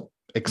 Overall,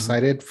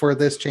 excited for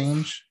this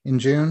change in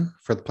June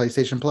for the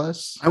PlayStation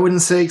Plus? I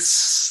wouldn't say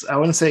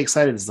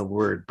excited is the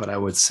word, but I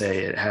would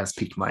say it has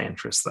piqued my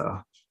interest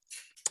though.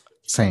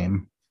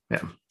 Same.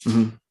 Yeah.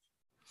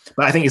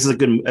 But I think this is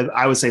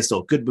I would say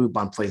still a good move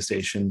on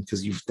PlayStation,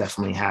 because you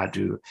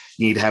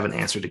need to have an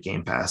answer to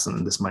Game Pass,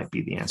 and this might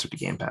be the answer to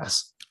Game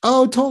Pass.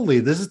 Oh, totally.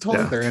 This is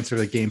totally their answer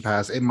to Game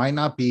Pass. It might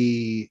not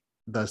be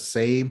the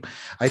same.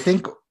 I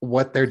think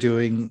what they're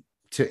doing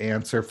to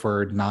answer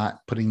for not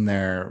putting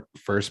their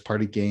first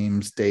party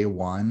games day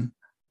one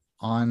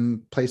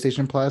on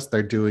PlayStation Plus,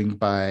 they're doing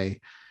by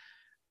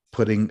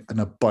putting an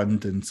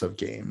abundance of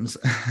games.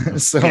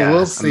 So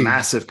we'll see. A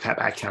massive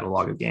back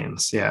catalog of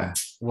games. Yeah.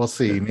 We'll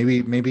see.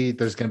 Maybe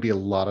there's going to be a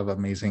lot of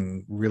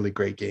amazing, really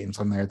great games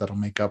on there that'll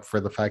make up for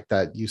the fact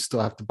that you still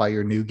have to buy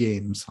your new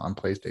games on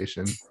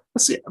PlayStation.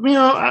 Let's see.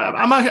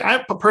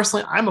 I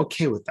personally, I'm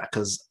okay with that,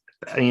 because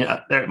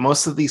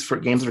most of these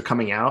games that are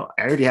coming out,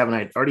 I already have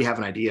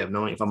an idea of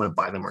knowing if I'm going to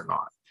buy them or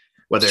not,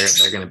 whether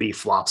they're going to be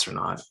flops or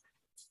not.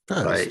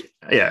 But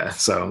yeah,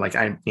 so like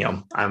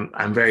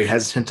I'm very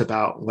hesitant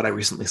about what I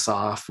recently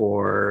saw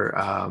for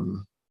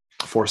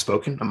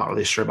Forspoken. I'm not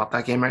really sure about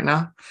that game right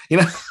now.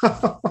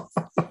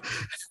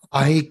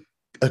 I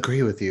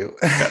agree with you.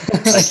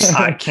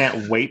 I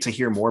can't wait to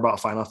hear more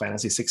about Final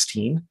Fantasy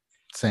 16.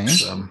 Same.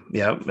 So,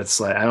 yeah, it's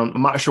like I'm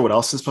not sure what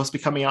else is supposed to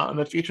be coming out in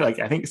the future. Like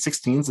I think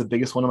 16 is the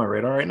biggest one on my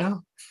radar right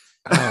now.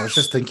 I was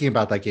just thinking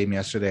about that game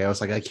yesterday. I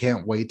was like, I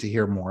can't wait to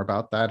hear more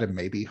about that, and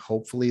maybe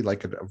hopefully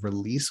like a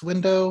release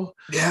window.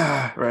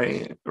 Yeah,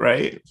 right.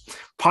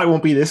 Probably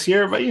won't be this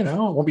year, but it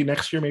won't be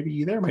next year maybe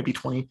either. It might be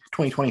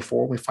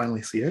 2024 when we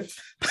finally see it.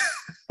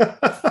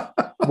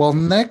 Well,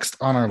 next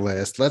on our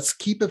list, let's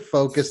keep it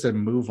focused and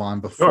move on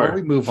before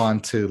we move on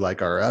to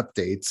like our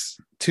updates.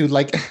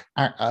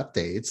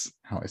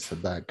 How I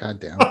said that,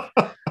 goddamn.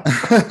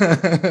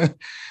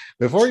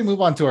 Before we move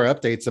on to our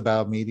updates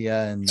about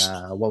media and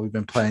what we've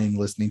been playing,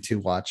 listening to,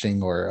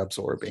 watching, or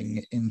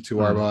absorbing into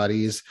our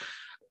bodies,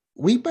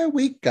 week by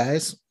week,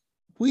 guys,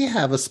 we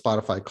have a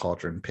Spotify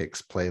Cauldron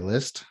Picks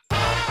playlist.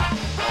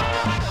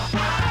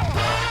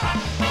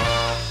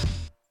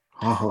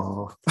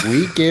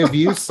 We give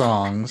you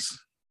songs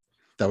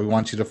that we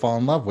want you to fall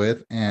in love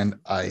with, and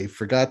I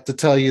forgot to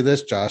tell you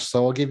this, Josh,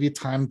 so I'll give you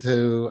time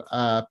to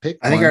pick.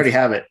 I think I already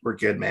have it. We're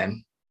good,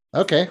 man.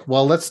 Okay,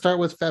 well, let's start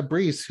with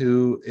Fabrice,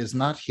 who is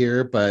not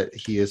here, but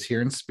he is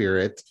here in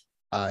spirit.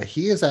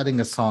 He is adding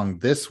a song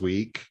this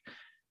week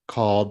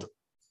called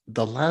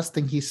The Last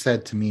Thing He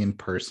Said to Me in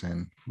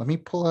Person. Let me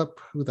pull up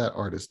who that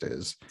artist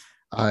is.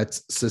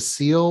 It's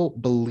Cecile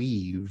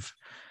Believe.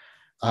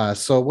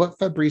 So what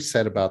Fabrice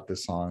said about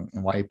this song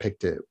and why he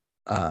picked it,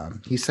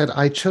 he said,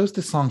 I chose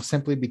this song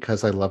simply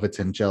because I love its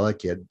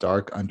angelic yet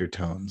dark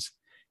undertones.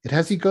 It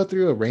has you go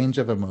through a range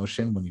of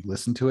emotion when you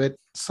listen to it.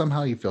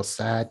 Somehow you feel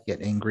sad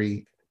yet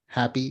angry,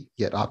 happy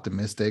yet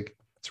optimistic.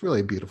 It's really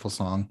a beautiful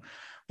song.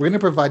 We're going to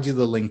provide you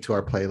the link to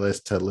our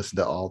playlist to listen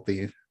to all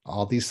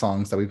these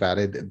songs that we've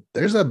added.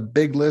 There's a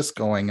big list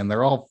going, and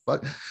they're all fun.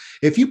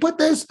 If you put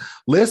this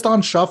list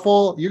on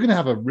shuffle, you're going to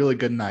have a really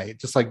good night.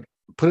 Just like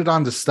put it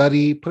on to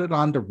study, put it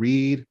on to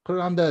read, put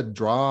it on to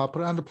draw,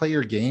 put it on to play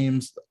your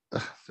games.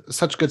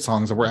 Such good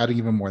songs, and we're adding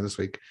even more this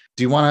week.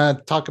 Do you want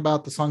to talk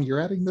about the song you're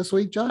adding this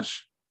week,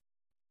 Josh?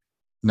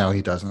 No,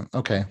 he doesn't.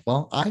 Okay,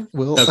 well, I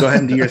will. No, go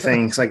ahead and do your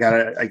thing, because I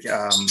gotta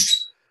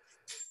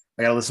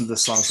listen to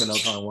this song, so I know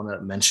if I want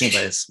to mention it,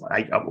 but it's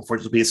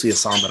basically a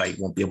song that I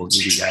won't be able to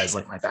give you guys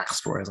like my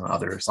backstories on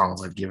other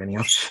songs I've given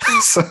you.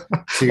 So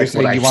you're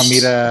saying you want me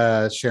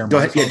to share? Go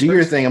ahead, yeah, do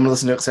your thing. I'm gonna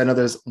listen to it because I know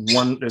there's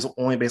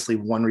only basically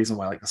one reason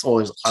why I like this.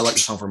 I like the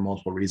song for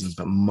multiple reasons,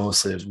 but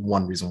mostly there's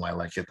one reason why I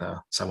like it though.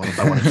 So I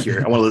want to hear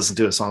it. I want to listen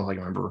to a song so I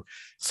can remember.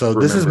 So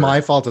this is my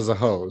fault as a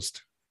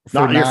host.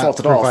 Not your fault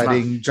at all.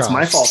 It's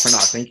my fault for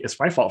not thinking. It's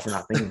my fault for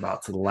not thinking about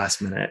it to the last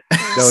minute.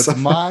 No, it's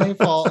my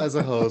fault as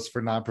a host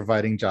for not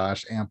providing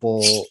Josh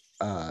ample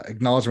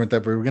acknowledgement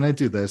that we were going to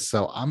do this.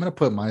 So I'm going to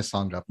put my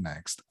song up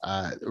next.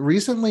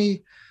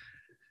 Recently,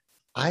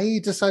 I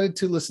decided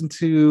to listen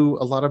to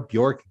a lot of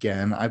Bjork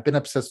again. I've been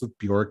obsessed with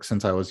Bjork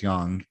since I was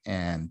young,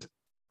 and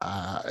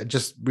I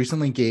just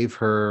recently gave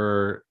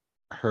her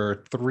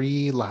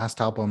 3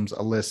 last albums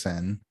a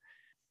listen.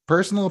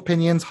 Personal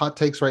opinions, hot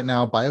takes right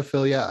now.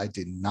 Biophilia, I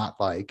did not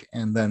like.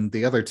 And then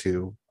the other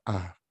 2,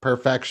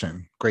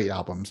 Perfection, great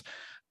albums.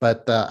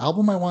 But the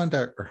song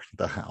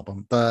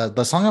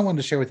I wanted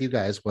to share with you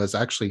guys was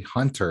actually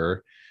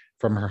Hunter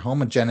from her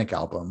Homogenic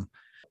album.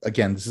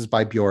 Again, this is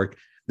by Bjork.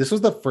 This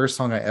was the first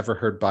song I ever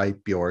heard by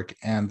Bjork.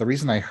 And the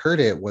reason I heard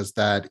it was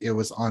that it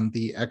was on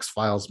the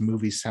X-Files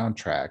movie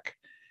soundtrack.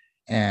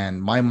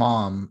 And my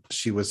mom,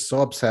 she was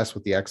so obsessed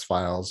with the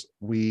X-Files.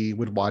 We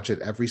would watch it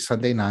every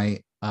Sunday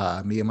night.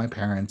 Me and my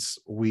parents,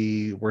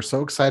 we were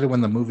so excited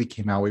when the movie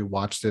came out. We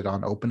watched it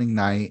on opening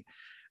night.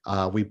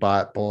 We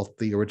bought both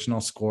the original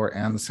score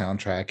and the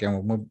soundtrack.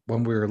 And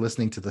when we were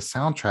listening to the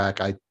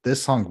soundtrack,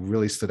 this song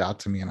really stood out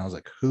to me. And I was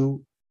like,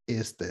 who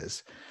is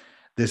this?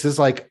 This is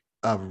like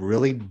a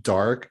really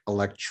dark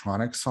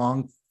electronic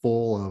song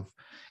full of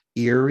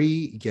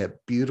eerie yet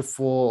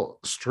beautiful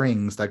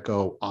strings that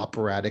go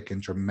operatic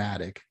and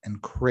dramatic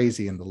and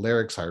crazy. And the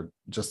lyrics are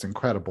just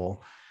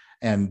incredible.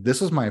 And this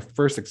was my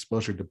first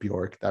exposure to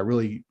Bjork that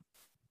really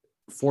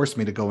forced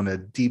me to go into a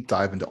deep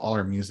dive into all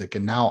her music.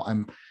 And now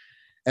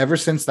ever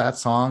since that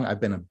song, I've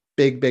been a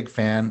big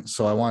fan.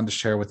 So I wanted to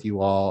share with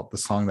you all the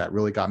song that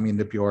really got me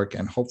into Bjork.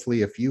 And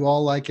hopefully if you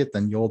all like it,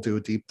 then you'll do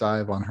a deep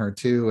dive on her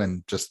too,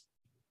 and just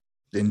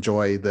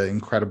enjoy the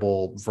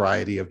incredible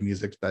variety of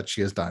music that she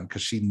has done,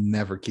 because she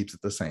never keeps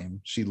it the same.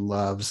 She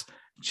loves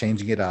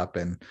changing it up.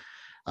 And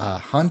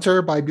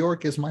Hunter by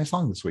Bjork is my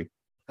song this week.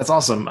 That's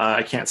awesome.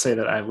 I can't say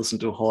that I've listened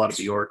to a whole lot of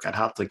Bjork. I'd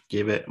have to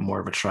give it more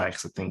of a try,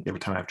 because I think every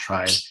time I've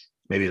tried,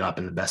 maybe not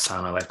been the best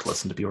time I like to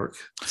listen to Bjork.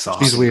 So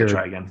she's weird.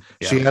 Try again.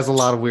 Yeah. She has a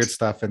lot of weird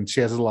stuff, and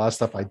she has a lot of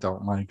stuff I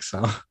don't like.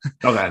 So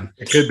okay,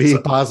 it could be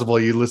possible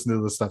you listen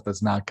to the stuff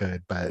that's not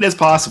good, but it's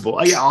possible.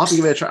 Yeah, I'll have to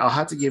give it a try. I'll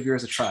have to give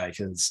yours a try,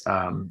 because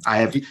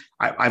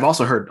I've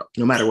also heard,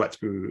 no matter what,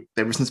 through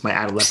ever since my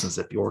adolescence,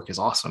 that Bjork is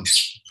awesome.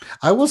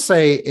 I will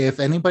say, if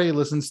anybody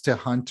listens to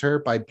Hunter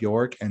by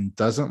Bjork and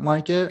doesn't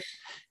like it,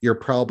 you're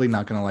probably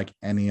not going to like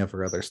any of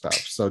her other stuff.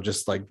 So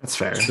just like, that's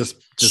fair.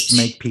 Just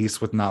make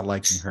peace with not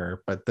liking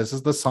her. But this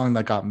is the song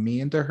that got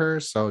me into her.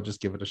 So just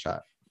give it a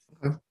shot.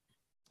 Okay.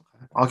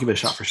 I'll give it a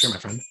shot for sure, my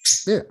friend.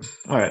 Yeah.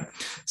 All right.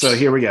 So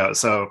here we go.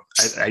 So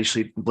I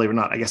actually, believe it or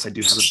not, I guess I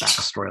do have a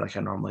backstory like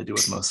I normally do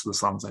with most of the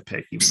songs I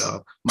pick, even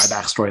though my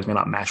backstories may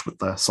not match what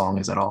the song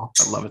is at all.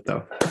 I love it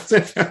though.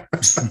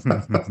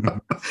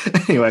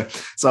 Anyway,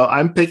 so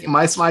I'm picking,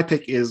 my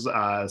pick is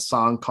a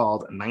song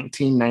called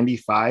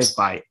 1995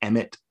 by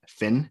Emmett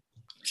Finn.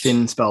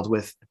 Finn spelled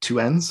with 2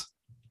 N's.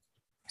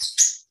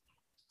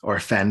 or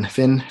Finn.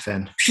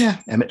 Yeah,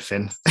 Emmett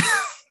Finn.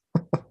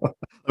 Let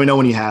me know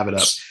when you have it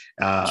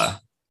up.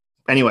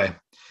 Anyway,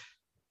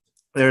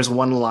 there's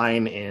one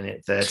line in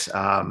it that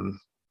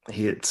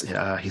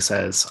he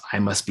says, "I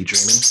must be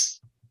dreaming." It's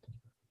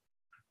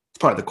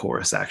part of the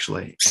chorus,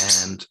 actually,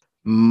 and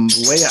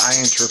the way I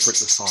interpret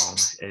the song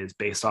is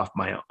based off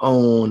my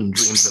own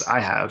dreams that I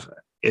have.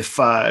 If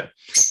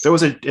there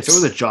was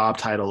a job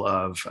title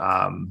of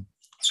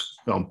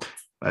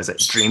is it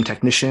dream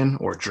technician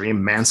or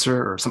dream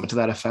mancer or something to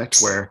that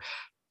effect, where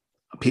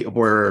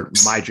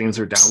my dreams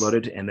are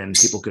downloaded and then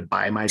people could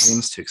buy my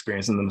dreams to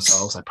experience them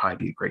themselves, I'd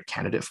probably be a great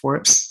candidate for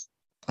it.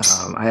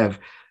 I have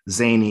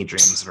zany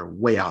dreams that are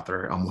way out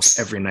there almost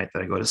every night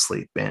that I go to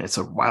sleep, and it's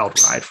a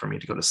wild ride for me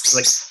to go to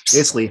sleep. Like,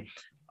 basically,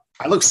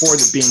 I look forward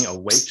to being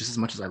awake just as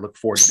much as I look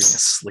forward to being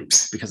asleep,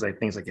 because I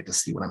things I get to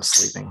see when I'm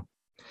sleeping.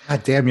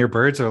 God damn, your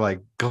birds are like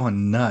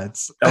going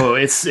nuts. Oh,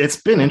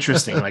 it's been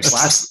interesting. Like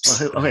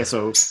okay,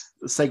 so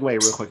segue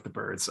real quick, the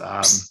birds.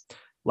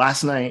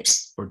 Last night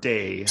or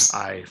day,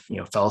 I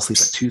fell asleep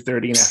at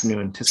 2:30 in the afternoon,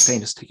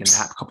 anticipating just taking a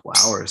nap a couple of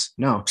hours.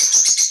 No,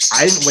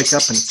 I didn't wake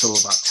up until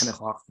about 10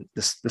 o'clock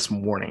this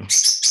morning.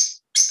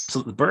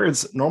 So the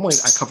birds, normally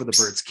I cover the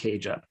birds'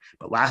 cage up,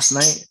 but last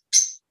night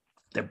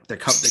the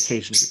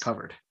cage didn't get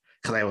covered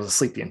because I was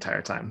asleep the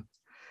entire time.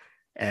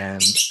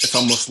 And it's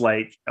almost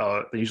like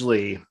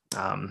usually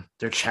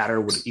their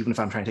chatter would, even if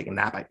I'm trying to take a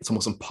nap, it's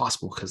almost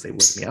impossible because they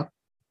wake me up.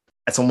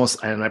 It's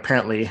almost, and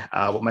apparently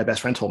what my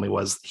best friend told me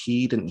was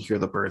he didn't hear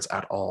the birds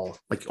at all,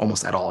 like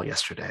almost at all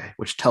yesterday,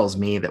 which tells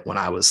me that when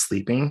I was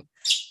sleeping,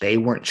 they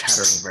weren't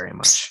chattering very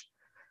much.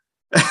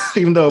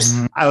 Even though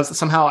I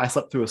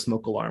slept through a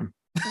smoke alarm.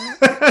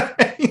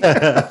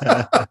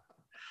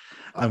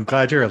 I'm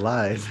glad you're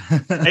alive.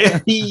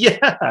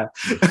 Yeah.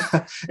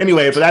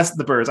 Anyway, but that's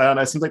the birds. I don't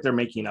know. It seems like they're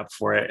making up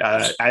for it.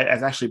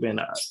 I've actually been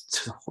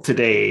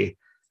today.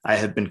 I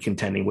have been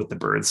contending with the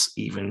birds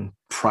even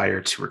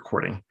prior to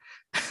recording.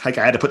 Like,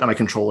 I had to put my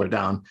controller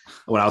down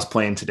when I was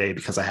playing today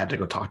because I had to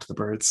go talk to the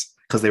birds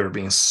because they were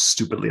being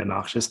stupidly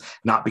obnoxious,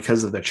 not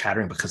because of their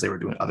chattering, because they were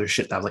doing other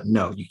shit. And I was like,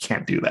 no, you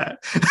can't do that.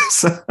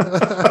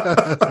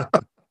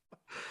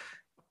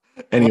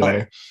 Anyway.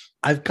 Well,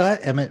 I've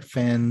got Emmett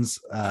Finn's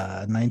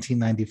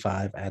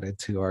 1995 added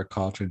to our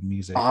Cauldron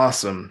music.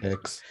 Awesome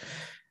picks.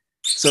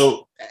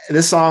 So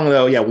this song,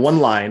 though, one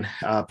line,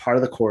 part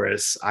of the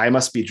chorus, "I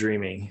must be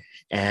dreaming."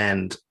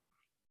 And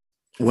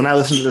when I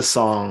listened to this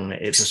song,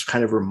 it just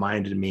kind of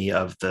reminded me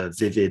of the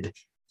vivid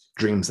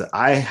dreams that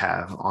I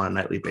have on a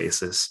nightly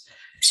basis.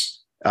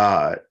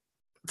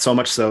 So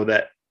much so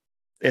that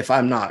if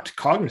I'm not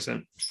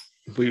cognizant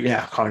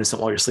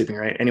while you're sleeping,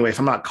 right? Anyway, if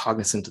I'm not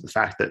cognizant of the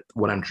fact that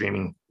what I'm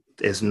dreaming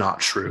is not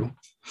true,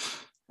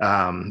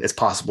 it's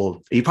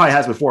possible. He probably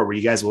has before, where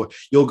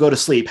you'll go to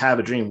sleep, have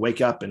a dream,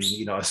 wake up, and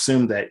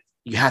assume that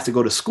you have to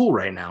go to school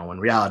right now. When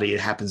in reality, it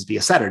happens to be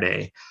a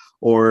Saturday,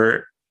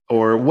 or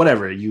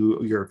whatever.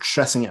 You're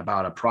stressing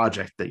about a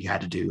project that you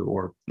had to do,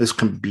 or this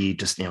can be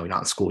just you're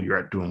not in school,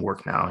 you're doing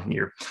work now, and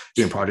you're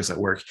doing projects at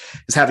work.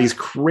 Just have these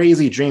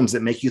crazy dreams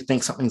that make you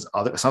think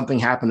something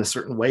happened a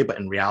certain way, but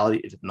in reality,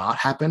 it did not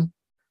happen.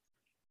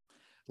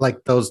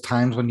 Like those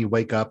times when you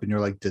wake up and you're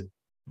like,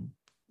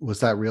 was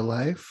that real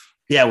life?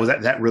 Yeah, was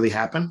that really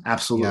happen?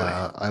 Absolutely.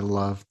 Yeah, I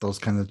love those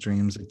kind of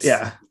dreams. It's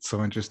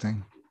so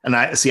interesting. And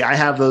I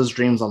have those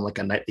dreams on like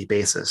a nightly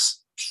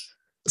basis.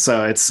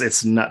 So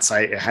it's nuts.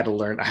 I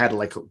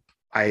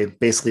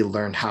basically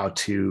learned how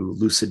to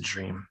lucid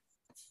dream.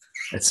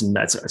 It's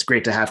nuts. It's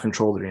great to have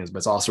control of the dreams, but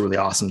it's also really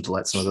awesome to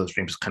let some of those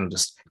dreams kind of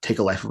just take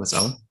a life of its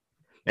own.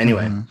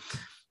 Anyway,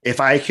 if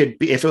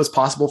it was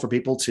possible for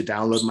people to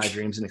download my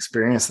dreams and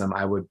experience them,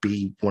 I would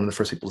be one of the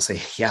first people to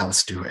say, yeah,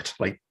 let's do it.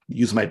 Like,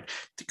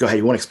 go ahead.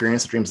 You want to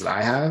experience the dreams that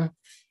I have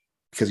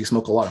because you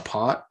smoke a lot of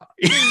pot?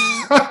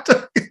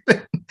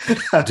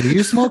 Do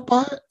you smoke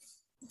pot?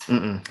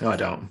 No, I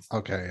don't.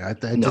 Okay, I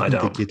didn't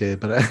think you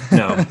did, but I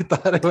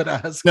thought I would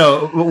ask.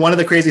 No, one of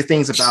the crazy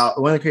things about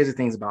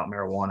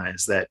marijuana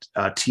is that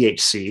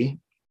THC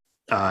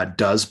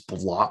does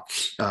block.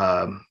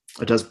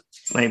 It does.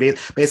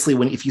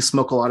 Basically, if you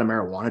smoke a lot of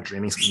marijuana,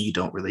 dreaming,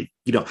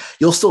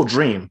 you'll still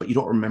dream, but you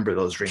don't remember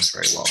those dreams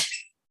very well.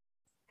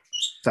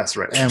 That's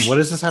right. And what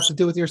does this have to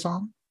do with your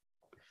song?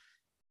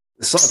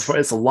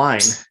 It's a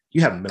line.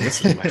 You haven't been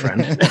listening, my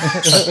friend.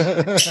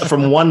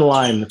 From one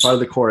line, part of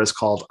the chorus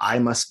called "I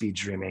Must Be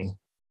Dreaming."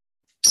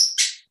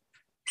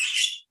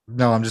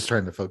 No, I'm just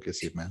trying to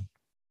focus you, man.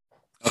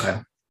 Okay.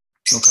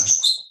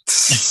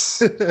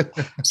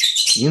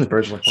 You and the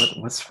birds are like,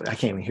 what's I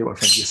can't even hear what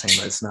Frankie's saying,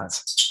 but it's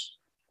nuts.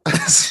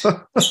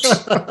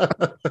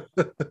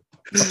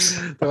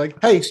 They're like,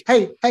 hey,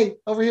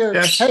 over here.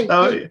 Yeah. Hey,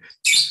 hey.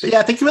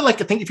 Yeah, think of it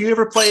like, if you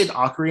ever played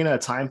Ocarina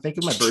of Time, think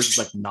of my birds as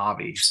like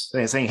Navi.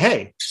 They're saying,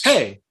 hey,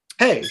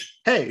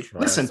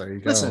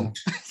 listen.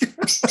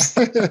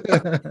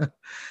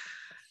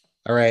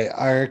 All right,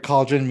 our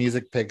Cauldron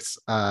music picks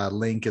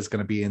link is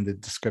going to be in the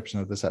description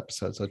of this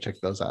episode, so check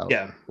those out.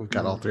 Yeah, we've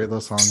got all three of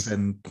those songs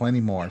and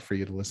plenty more for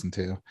you to listen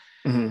to.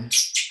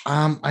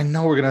 I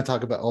know we're going to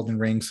talk about Elden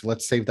Ring, so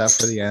let's save that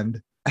for the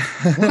end.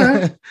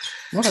 Okay.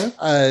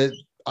 Okay.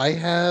 I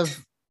have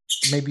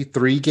maybe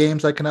 3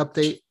 games I can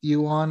update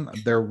you on.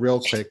 They're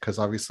real quick because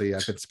obviously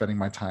I've been spending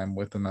my time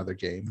with another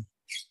game,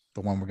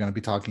 the one we're going to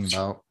be talking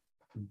about.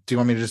 Do you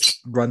want me to just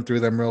run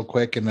through them real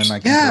quick and then I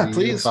can tell Yeah, you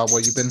please. about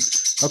what you've been?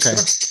 Okay.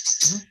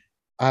 Sure.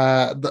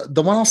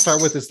 The one I'll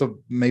start with is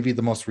maybe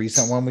the most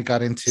recent one we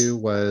got into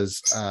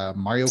was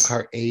Mario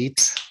Kart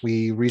 8.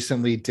 We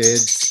recently did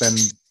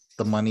spend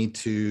the money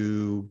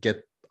to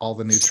get all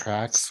the new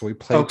tracks. So we Oh,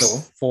 played the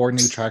cool. 4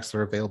 new tracks that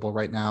are available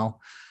right now.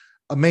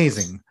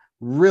 Amazing,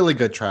 really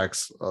good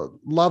tracks.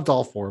 Loved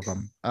all 4 of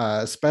them,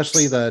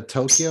 especially the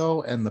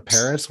Tokyo and the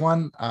Paris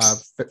one.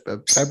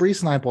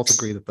 Fabrice and I both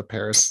agree that the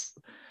Paris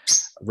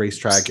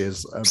racetrack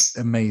is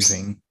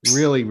amazing,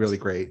 really, really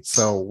great.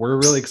 So we're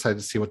really excited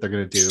to see what they're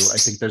going to do. I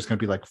think there's going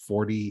to be like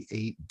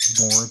 48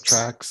 more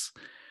tracks,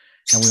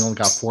 and we only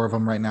got 4 of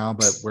them right now,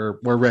 but we're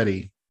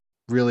ready.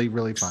 Really,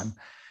 really fun.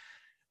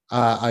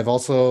 I've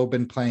also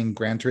been playing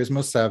Gran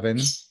Turismo 7.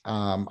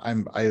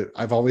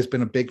 I've always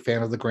been a big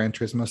fan of the Gran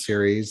Turismo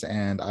series,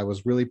 and I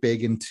was really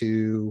big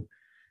into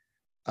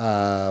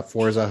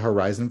Forza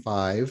Horizon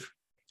 5.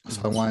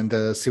 So I wanted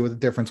to see what the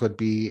difference would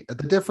be.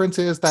 The difference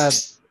is that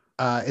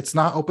it's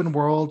not open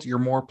world. You're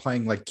more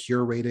playing like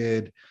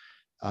curated,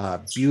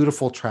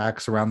 beautiful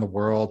tracks around the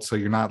world. So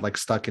you're not like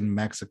stuck in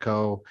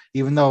Mexico,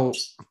 even though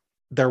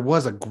there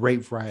was a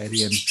great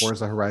variety in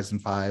Forza Horizon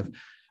 5.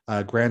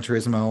 Gran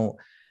Turismo,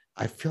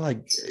 I feel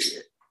like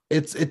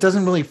it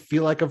doesn't really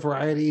feel like a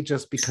variety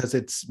just because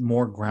it's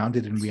more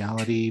grounded in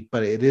reality,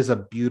 but it is a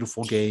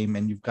beautiful game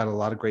and you've got a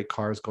lot of great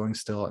cars going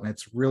still, and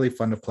it's really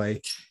fun to play.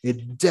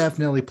 It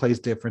definitely plays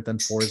different than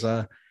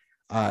Forza.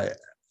 uh,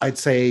 I'd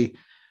say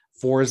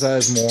Forza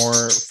is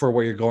more for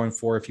what you're going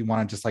for if you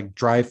want to just like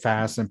drive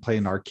fast and play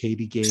an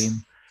arcadey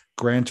game.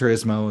 Gran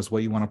Turismo is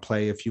what you want to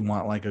play if you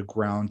want like a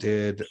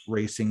grounded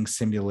racing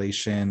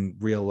simulation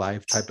real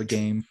life type of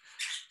game.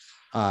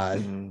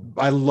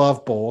 I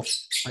love both.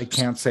 I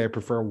can't say I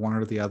prefer one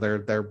or the other.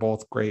 They're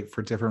both great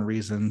for different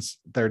reasons.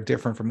 They're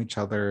different from each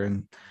other,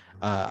 and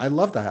I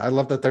love that. I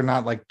love that they're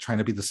not like trying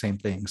to be the same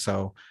thing.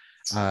 So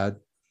uh,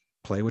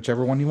 play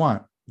whichever one you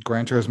want.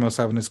 Gran Turismo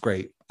 7 is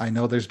great. I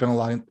know there's been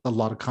a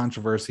lot of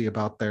controversy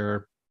about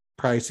their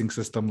pricing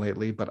system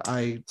lately, but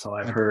So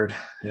I've heard.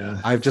 Yeah.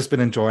 I've just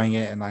been enjoying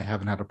it and I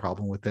haven't had a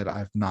problem with it.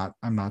 I'm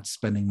not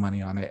spending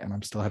money on it and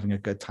I'm still having a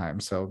good time.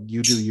 So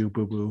you do you,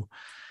 boo boo.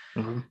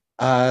 Mhm.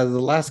 The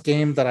last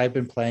game that I've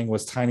been playing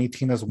was Tiny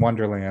Tina's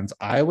Wonderlands.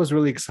 I was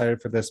really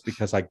excited for this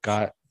because I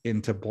got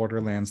into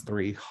Borderlands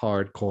 3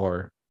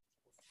 hardcore.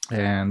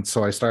 And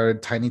so I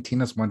started Tiny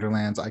Tina's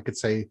Wonderlands. I could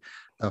say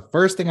the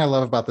first thing I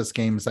love about this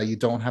game is that you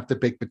don't have to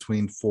pick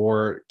between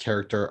 4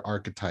 character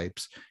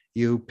archetypes.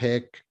 You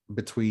pick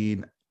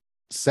between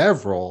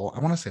several, I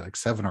want to say like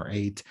 7 or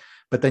 8,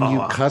 but then Oh, you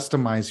wow.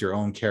 customize your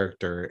own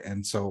character.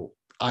 And so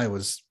I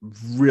was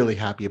really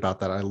happy about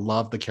that. I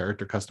love the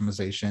character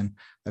customization.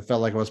 I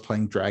felt like I was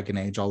playing Dragon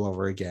Age all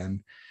over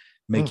again,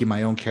 making Mm.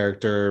 my own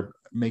character,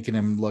 making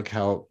him look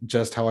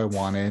just how I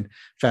wanted.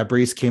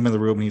 Fabrice came in the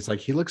room and he's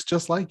like, he looks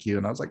just like you.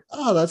 And I was like,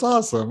 oh, that's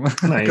awesome.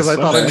 Because I Nice.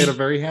 thought I made Okay. a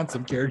very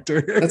handsome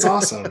character. That's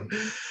awesome.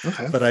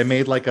 Okay. But I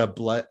made like a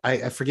blood,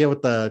 I forget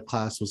what the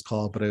class was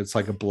called, but it's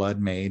like a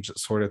blood mage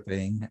sort of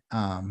thing.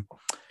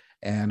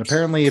 And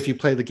apparently, if you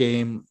play the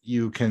game,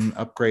 you can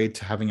upgrade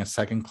to having a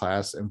second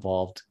class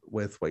involved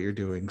with what you're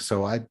doing.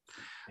 So I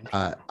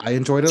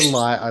enjoyed it a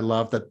lot. I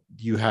love that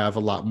you have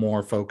a lot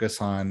more focus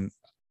on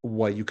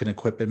what you can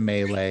equip in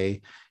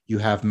melee. You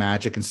have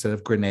magic instead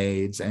of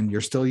grenades, and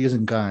you're still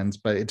using guns,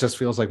 but it just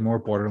feels like more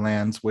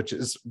Borderlands, which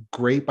is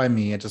great by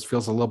me. It just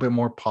feels a little bit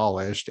more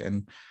polished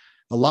and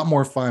a lot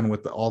more fun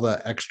with all the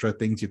extra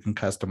things you can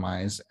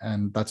customize.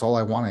 And that's all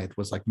I wanted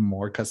was like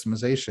more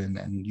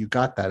customization, and you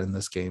got that in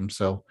this game.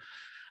 So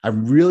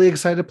I'm really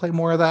excited to play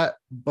more of that,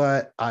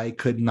 but I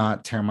could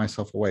not tear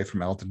myself away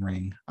from Elden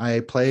Ring. I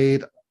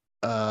played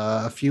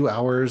a few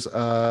hours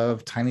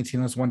of Tiny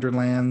Tina's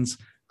Wonderlands.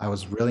 I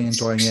was really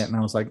enjoying it, and I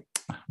was like,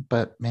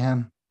 but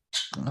man,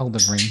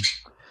 Elden Ring.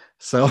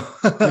 So,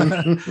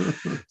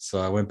 so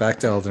I went back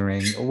to Elden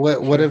Ring. Sure.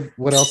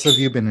 What else have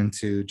you been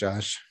into,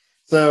 Josh?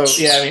 So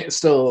yeah, I mean, it's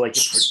still like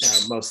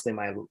mostly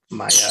my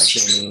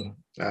gaming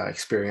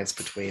experience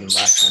between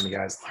last time you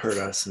guys heard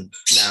us and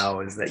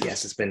now is that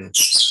yes, it's been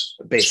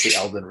basically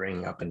Elden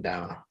Ring up and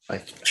down,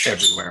 like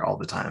everywhere all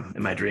the time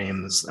in my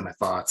dreams and my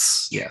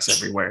thoughts. Yes,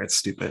 everywhere. It's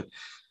stupid.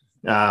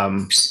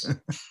 Um,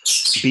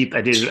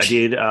 I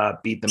did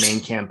beat the main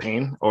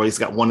campaign, or at least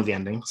got one of the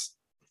endings.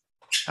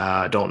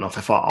 Don't know if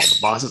I fought all the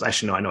bosses.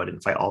 Actually, no, I know I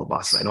didn't fight all the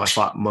bosses. I know I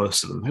fought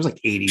most of them. There's like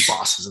 80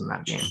 bosses in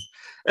that game.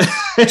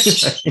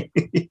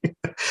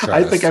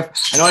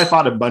 I know I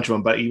fought a bunch of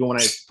them, but even when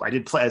I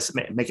did play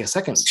make a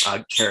second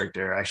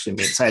character, I actually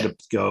decided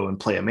to go and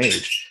play a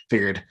mage.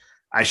 Figured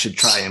I should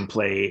try and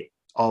play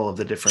all of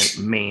the different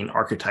main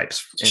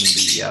archetypes in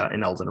the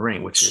in Elden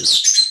Ring, which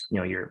is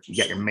you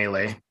get your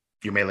melee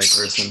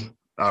person,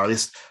 or at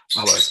least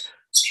how about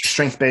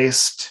strength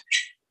based,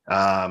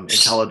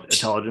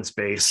 intelligence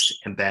based,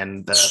 and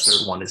then the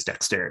third one is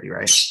dexterity,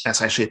 right?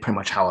 That's actually pretty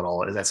much how it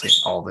all is. That's like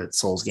all the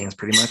Souls games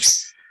pretty much.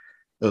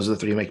 Those are the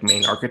three like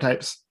main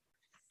archetypes.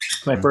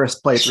 My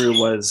first playthrough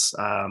was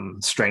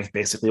strength,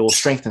 basically. Well,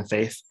 strength and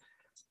faith.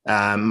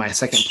 My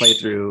second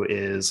playthrough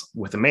is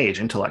with a mage,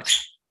 intellect.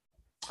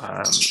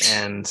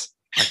 And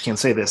I can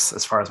say this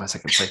as far as my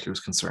second playthrough is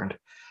concerned.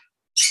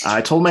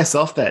 I told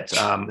myself that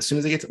as soon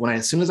as I get to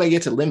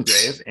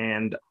Limgrave,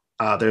 and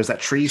there's that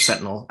tree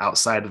sentinel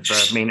outside of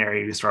the main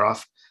area you start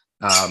off.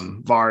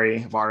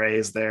 Vare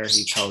is there.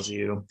 He tells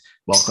you,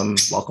 welcome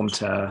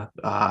to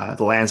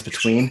the lands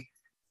between.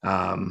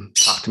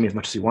 Talk to me as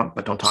much as you want,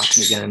 but don't talk to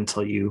me again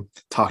until you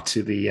talk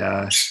to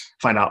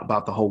find out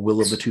about the whole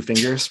will of the two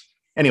fingers.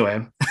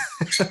 Anyway,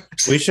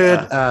 we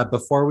should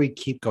before we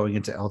keep going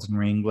into Elden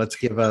Ring, let's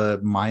give a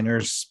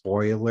minor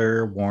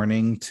spoiler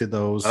warning to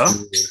those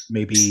who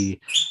maybe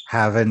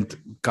haven't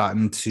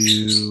gotten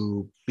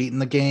to beaten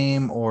the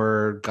game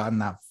or gotten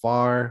that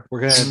far. We're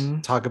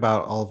gonna talk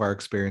about all of our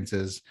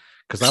experiences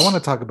because I want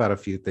to talk about a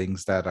few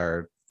things that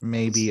are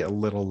maybe a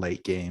little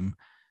late game.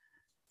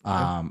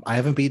 I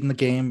haven't beaten the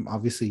game,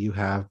 obviously you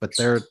have, but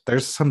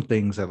there's some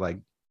things that like,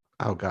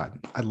 oh god,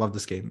 I love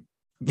this game.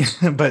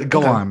 But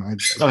go on.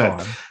 Go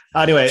on.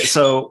 Anyway,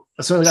 so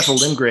as soon as I got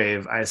to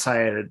Limgrave, I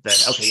decided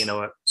that, okay, you know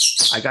what?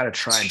 I got to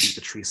try and beat the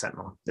Tree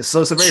Sentinel.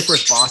 So it's the very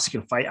first boss you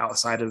can fight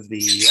outside of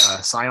the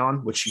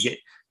Scion, which you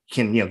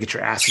can get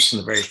your ass kicked in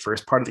the very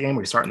first part of the game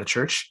where you start in the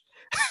church.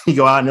 You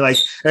go out and you're like,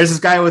 there's this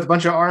guy with a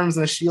bunch of arms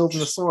and a shield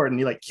and a sword, and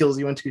he like kills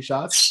you in 2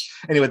 shots.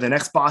 Anyway, the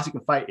next boss you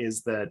can fight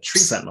is the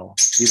Tree Sentinel.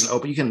 He's an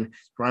open. You can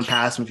run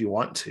past him if you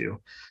want to.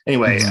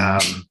 Anyway,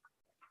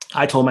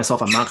 I told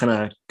myself I'm not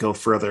gonna go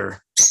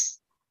further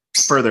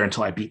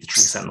until I beat the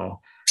Tree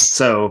Sentinel.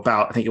 So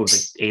about, I think it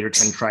was like 8 or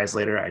 10 tries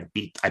later, I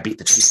beat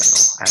the Tree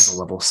Sentinel as a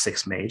level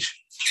 6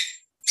 mage.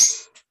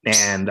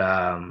 And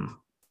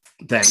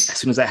then as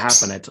soon as that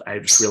happened, I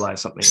just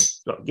realized something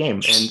about the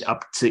game. And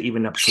up to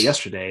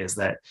yesterday is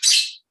that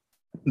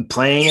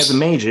playing as a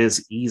mage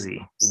is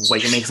easy.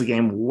 Like, it makes the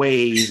game way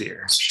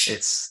easier.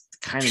 It's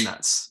kind of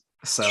nuts.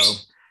 So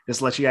just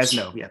to let you guys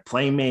know,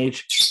 playing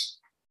mage,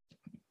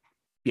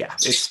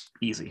 it's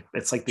easy.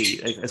 It's like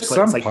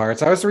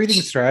parts. I was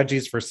reading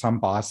strategies for some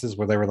bosses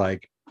where they were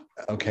like,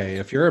 okay,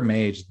 if you're a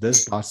mage,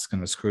 this boss is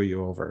going to screw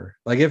you over.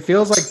 Like, it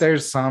feels like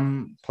there's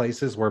some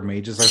places where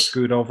mages are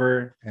screwed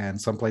over and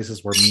some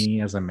places where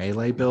me as a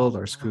melee build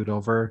are screwed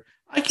over.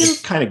 I can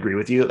kind of agree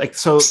with you. Like,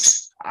 so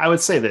I would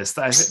say this,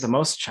 I think the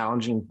most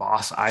challenging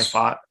boss I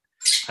fought,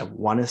 I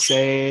want to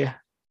say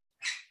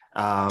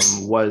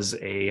was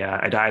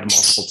I died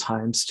multiple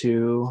times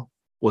to,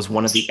 was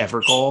one of the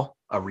Evergoal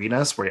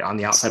arenas where on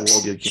the outside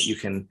world you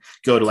can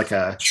go to like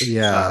a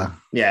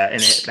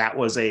and that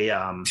was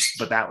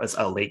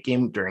a late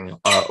game during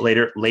a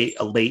late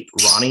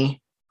Ronnie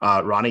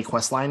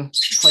questline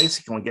place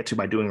you can only get to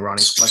by doing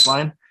Ronnie's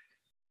questline.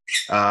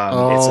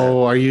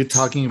 Are you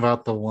talking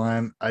about the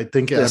one? I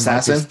think the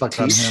assassin stuck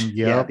on him.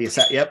 Yep.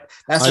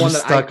 That's I'm one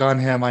that stuck on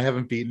him. I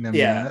haven't beaten him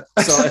yet.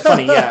 So it's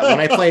funny. When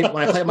I played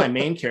my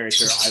main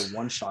character, I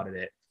one-shotted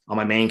it on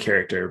my main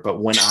character, but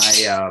when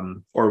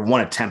I or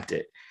one attempt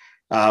it.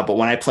 But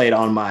when I played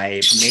on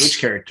my mage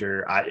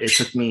character, it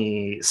took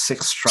me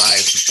 6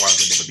 tries before I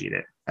was able to beat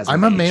it.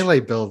 I'm a melee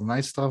build, and I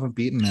still haven't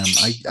beaten him.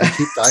 I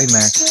keep dying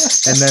there,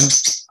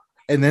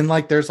 and then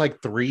like there's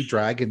like 3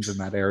 dragons in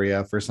that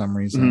area for some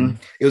reason.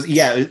 It was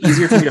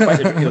easier for me to fight.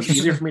 It was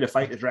easier for me to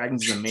fight the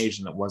dragons as a mage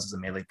than it was as a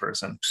melee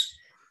person.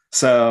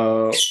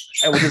 So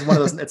it was just one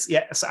of those.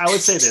 So I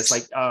would say this,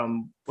 like,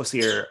 what's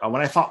here?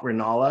 When I fought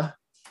Renala.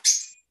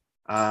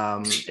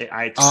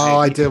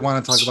 I did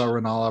want to talk about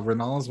Renala.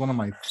 Renala is one of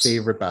my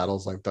favorite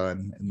battles I've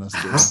done in this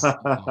game.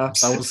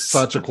 That was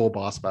such a cool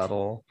boss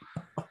battle.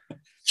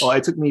 Well,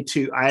 it took me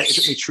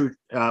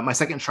my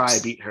second try I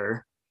beat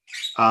her.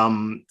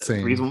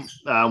 Reason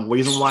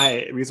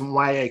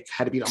why I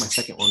had to beat out my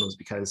second one was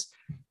because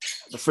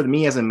for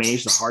me as a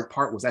mage, the hard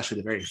part was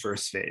actually the very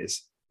first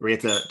phase where you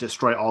have to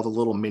destroy all the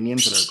little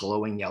minions that are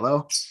glowing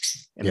yellow,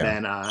 and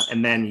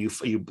then you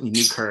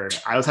nuke her.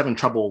 I was having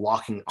trouble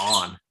locking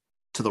on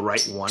to the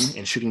right one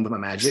and shooting with my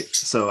magic,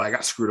 so I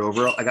got screwed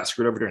over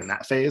during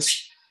that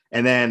phase,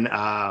 and then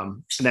I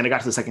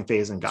got to the second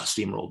phase and got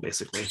steamrolled.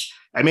 Basically,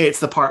 I mean, it's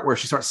the part where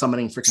she starts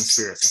summoning freaking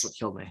spirits. That's what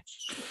killed me.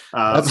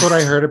 That's what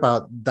I heard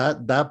about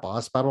that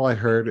boss battle. I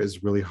heard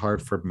is really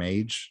hard for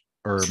mage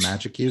or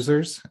magic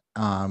users.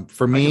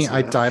 For me,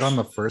 I died on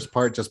the first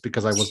part just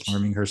because I was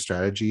learning her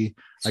strategy.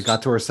 I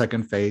got to her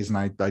second phase and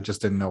I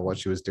just didn't know what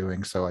she was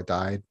doing, so I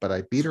died. But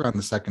I beat her on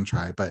the second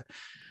try. But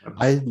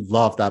I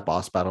love that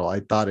boss battle. I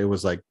thought it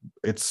was like,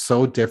 it's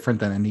so different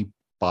than any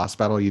boss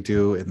battle you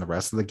do in the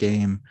rest of the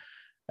game.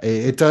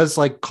 It does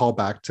like call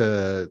back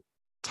to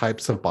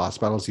types of boss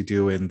battles you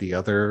do in the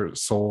other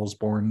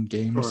Soulsborne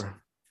games.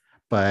 Sure.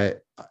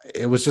 But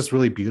it was just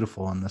really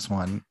beautiful in this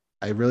one.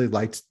 I really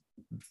liked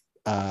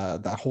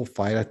that whole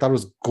fight. I thought it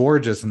was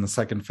gorgeous in the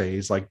second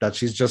phase, like that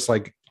she's just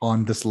like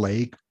on this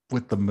lake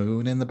with the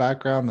moon in the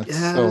background. That's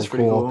Yeah, so that's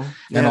pretty cool. cool.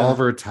 And all Yeah. of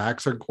her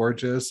attacks are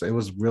gorgeous. It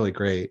was really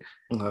great.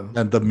 Okay.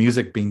 And the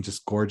music being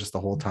just gorgeous the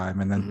whole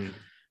time. And then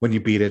when you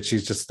beat it,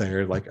 she's just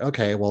there like,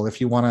 okay, well,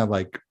 if you want to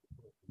like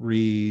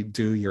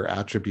redo your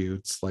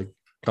attributes, like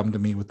come to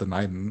me with the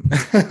Niden.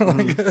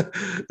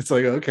 It's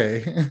like,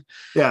 okay.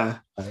 Yeah.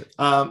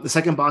 The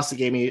second boss that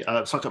gave me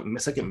my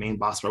second main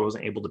boss where I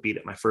wasn't able to beat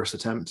it my first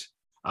attempt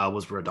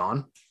was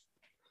Radon.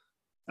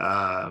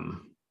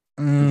 I'm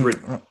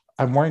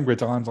wearing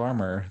Radon's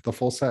armor, the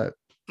full set.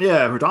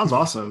 Yeah, Radon's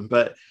awesome.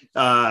 But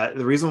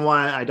the reason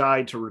why I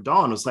died to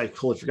Radon was like,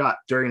 totally forgot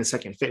during the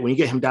second phase, when you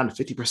get him down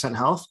to 50%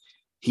 health,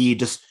 he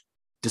just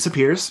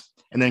disappears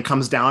and then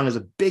comes down as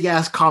a big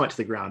ass comet to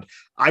the ground.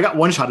 I got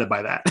one-shotted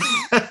by that.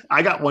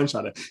 I got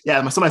one-shotted.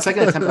 Yeah, so my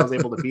second attempt, I was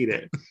able to beat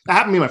it. That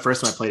happened to me my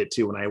first time I played it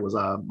too, when I was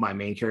my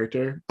main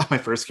character, my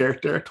first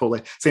character.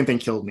 Totally. Same thing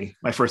killed me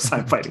my first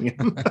time fighting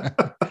him.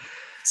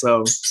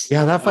 So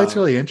yeah, that fight's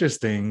really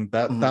interesting.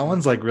 That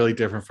one's like really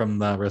different from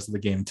the rest of the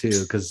game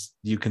too, because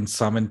you can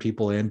summon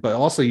people in, but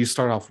also you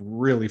start off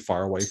really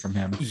far away from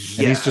him, and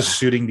he's just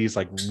shooting these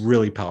like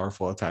really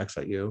powerful attacks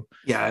at you.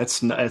 Yeah, they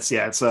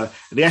also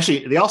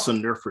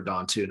nerfed for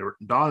Dawn too.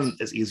 Dawn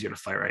is easier to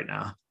fight right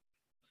now.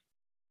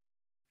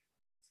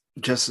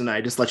 Just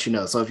let you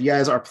know. So if you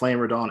guys are playing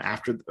Radon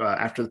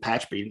after the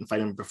patch, but you didn't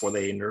fight him before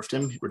they nerfed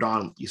him,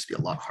 Radon used to be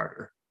a lot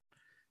harder.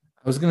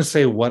 I was gonna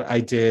say what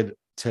I did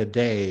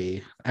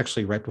today,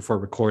 actually right before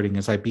recording,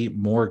 is I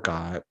beat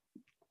Morgott,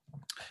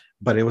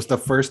 but it was the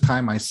first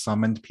time I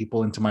summoned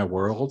people into my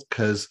world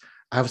because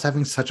I was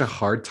having such a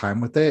hard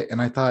time with it,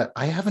 and I thought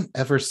I haven't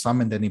ever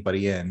summoned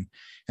anybody in,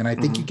 and I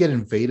think you get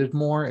invaded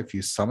more if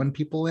you summon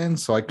people in.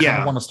 So I kind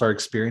of want to start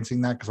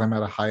experiencing that because I'm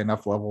at a high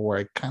enough level where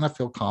I kind of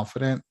feel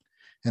confident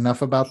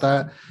enough about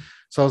that.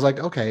 So I was like,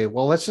 okay,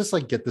 well, let's just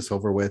like get this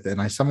over with.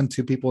 And I summoned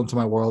 2 people into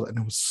my world, and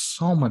it was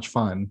so much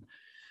fun.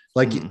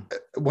 Like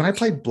when I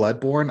played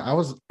Bloodborne, I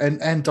was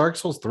and Dark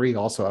Souls 3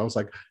 also, I was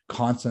like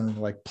constantly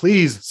like,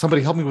 please,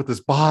 somebody help me with this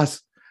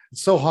boss.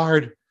 It's so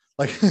hard.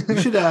 Like you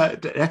should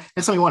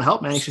next time you want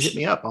help, man, you should hit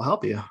me up. I'll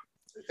help you.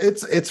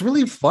 It's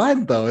really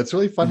fun though. It's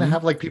really fun to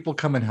have like people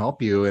come and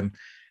help you.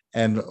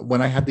 And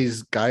when I had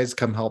these guys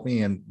come help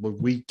me, and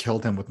we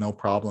killed him with no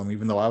problem,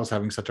 even though I was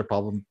having such a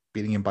problem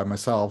beating him by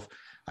myself,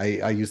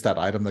 I used that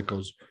item that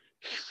goes,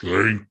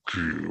 thank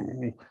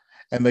you.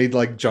 And they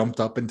like jumped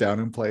up and down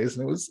in place,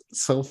 and it was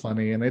so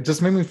funny, and it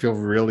just made me feel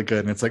really good.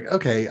 And it's like,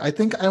 okay, I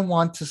think I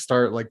want to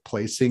start like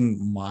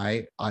placing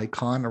my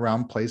icon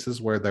around places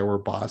where there were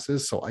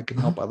bosses so I can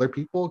help other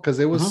people, because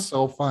it was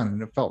so fun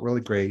and it felt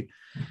really great.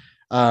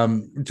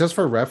 Just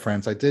for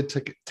reference, I did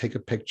take a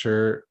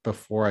picture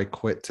before I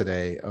quit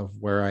today of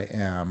where I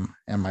am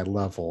and my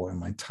level and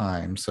my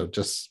time, so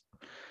just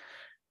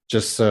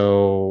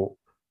so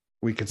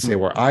we could say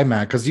where I'm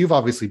at, because you've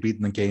obviously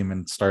beaten the game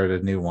and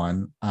started a new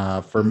one.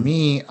 For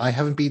me, I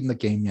haven't beaten the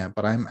game yet,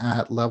 but I'm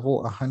at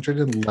level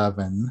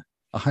 111,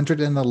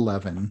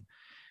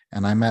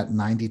 and I'm at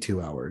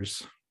 92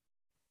 hours.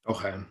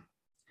 Okay.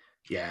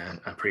 Yeah,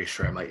 I'm pretty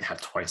sure I might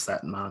have twice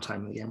that amount of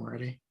time in the game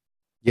already.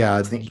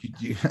 Yeah,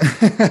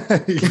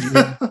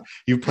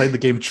 you played the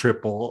game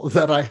triple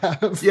that I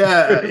have.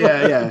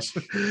 Yeah.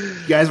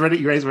 You guys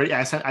ready?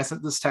 I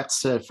sent this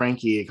text to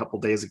Frankie a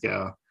couple days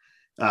ago.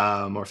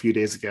 Or a few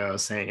days ago,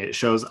 saying it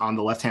shows on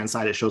the left hand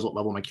side, it shows what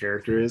level my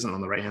character is, and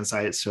on the right hand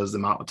side, it shows the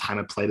amount of time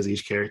I played as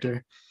each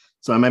character.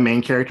 So on my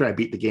main character, I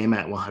beat the game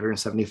at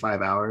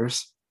 175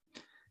 hours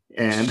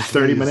and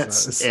 30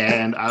 minutes,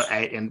 and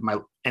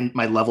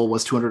my level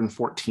was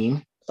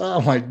 214.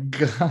 Oh my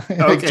god!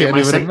 Okay,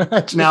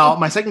 now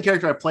my second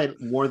character, I played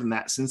more than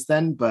that since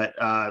then, but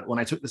when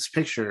I took this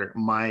picture,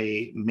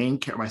 my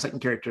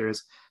second character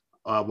is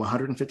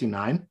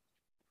 159.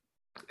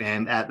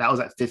 And that was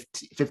at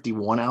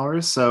 51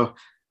 hours. So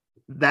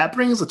that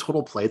brings a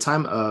total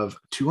playtime of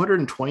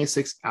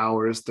 226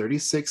 hours,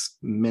 36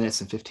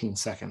 minutes, and 15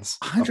 seconds.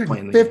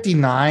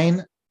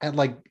 159 at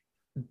like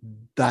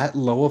that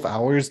low of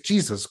hours.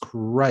 Jesus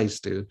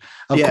Christ, dude.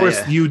 Of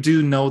course, you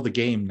do know the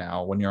game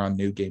now when you're on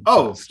New Game.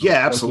 Oh, so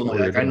yeah, absolutely.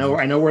 Like I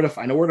know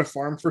where to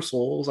farm for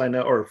souls. I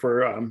know, or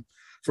for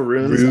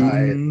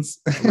runes.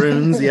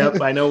 Runes.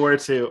 Yep, I know where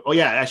to. Oh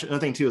yeah, actually,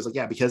 another thing too is like,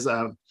 yeah, because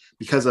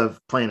of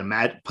playing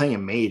a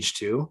mage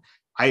too,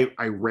 I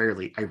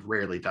rarely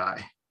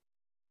die.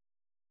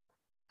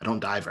 I don't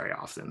die very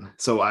often,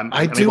 so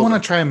I do want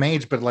to try a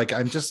mage, but like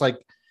I'm just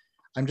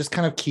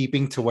kind of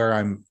keeping to where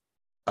I'm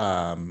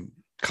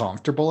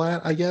comfortable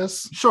at, I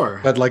guess.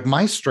 Sure, but like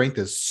my strength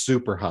is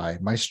super high.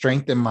 My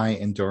strength and my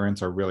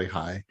endurance are really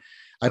high.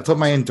 I put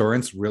my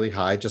endurance really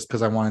high just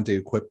because I wanted to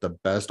equip the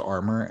best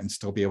armor and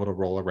still be able to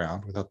roll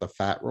around without the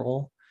fat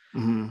roll.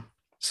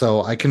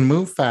 So I can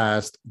move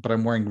fast, but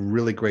I'm wearing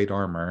really great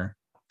armor,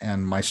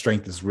 and my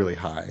strength is really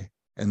high.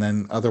 And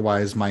then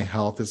otherwise my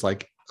health is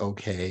like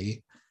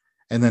okay,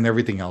 and then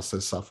everything else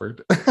has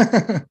suffered.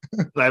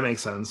 That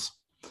makes sense.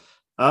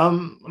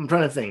 I'm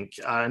trying to think.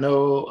 I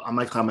know on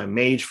my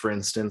mage, for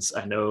instance,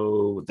 I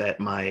know that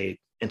my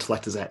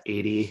intellect is at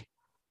 80.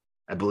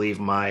 I believe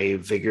my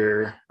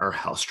vigor or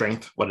health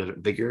strength, what is it?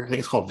 Vigor? I think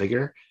it's called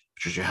vigor,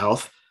 which is your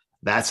health.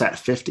 That's at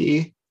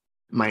 50.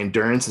 My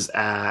endurance is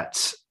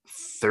at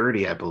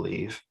 30, I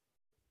believe.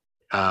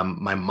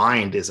 My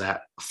mind is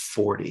at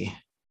 40.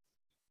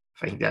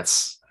 I think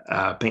that's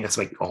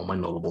like all my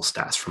notable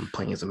stats from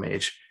playing as a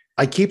mage.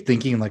 I keep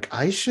thinking like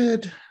I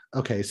should.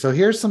 Okay, so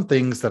here's some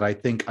things that I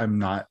think I'm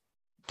not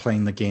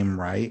playing the game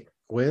right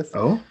with.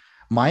 Oh,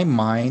 My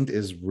mind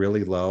is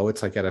really low.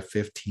 It's like at a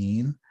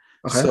 15.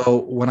 okay. So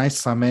when I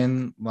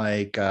summon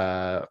like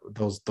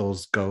those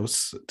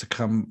ghosts to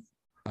come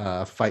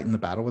fight in the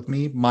battle with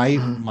me, my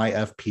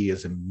FP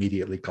is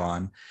immediately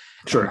gone.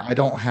 Sure. And I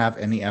don't have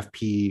any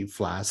FP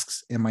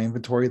flasks in my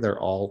inventory. They're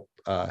all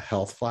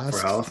health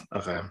flasks. For health.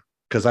 Okay.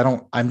 Because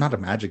I'm not a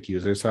magic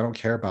user, so I don't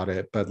care about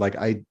it. But like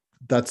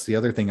that's the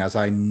other thing, as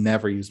I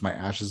never use my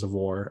Ashes of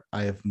War.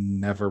 I have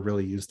never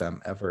really used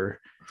them ever.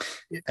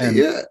 And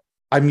yeah.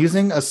 I'm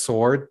using a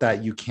sword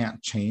that you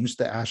can't change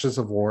the Ashes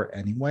of War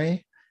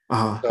anyway.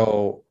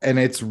 So, and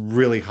it's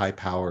really high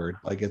powered.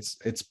 Like it's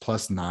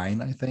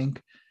 +9, I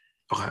think.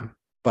 Okay.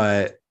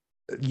 But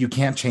you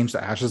can't change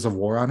the Ashes of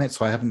War on it.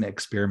 So I haven't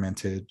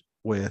experimented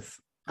with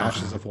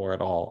Ashes of War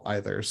at all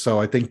either. So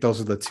I think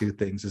those are the two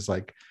things, is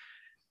like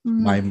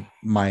my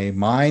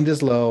mind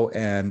is low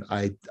and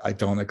I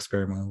don't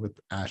experiment with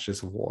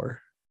Ashes of War.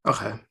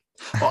 Okay.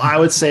 Well, I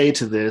would say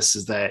to this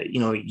is that,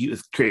 you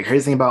crazy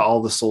thing about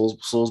all the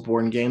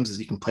Soulsborne games is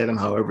you can play them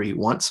however you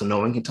want, so no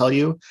one can tell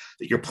you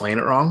that you're playing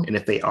it wrong, and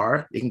if they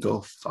are, they can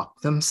go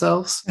fuck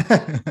themselves.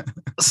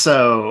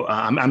 So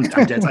I'm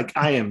dead. Like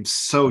I am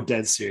so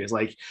dead serious.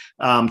 Like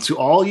to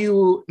all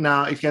you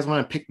now, if you guys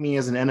want to pick me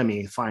as an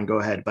enemy, fine,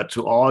 go ahead. But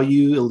to all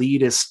you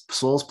elitist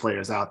Souls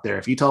players out there,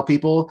 if you tell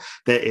people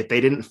that if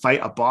they didn't fight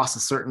a boss a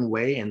certain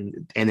way, and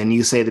then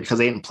you say that because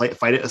they didn't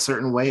fight it a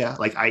certain way,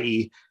 like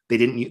i.e.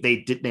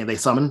 they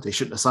summoned, they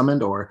shouldn't have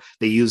summoned, or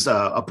they used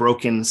a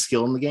broken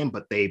skill in the game,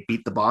 but they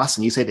beat the boss,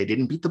 and you say they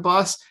didn't beat the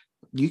boss,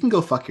 you can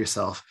go fuck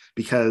yourself,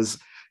 because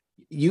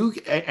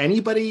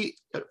anybody,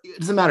 it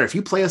doesn't matter if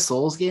you play a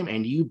Souls game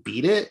and you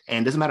beat it,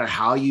 and it doesn't matter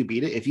how you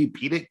beat it. If you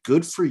beat it,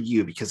 good for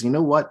you, because you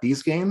know what?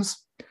 These games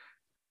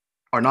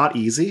are not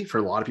easy for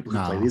a lot of people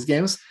who play these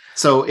games.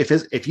 So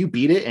if you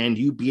beat it and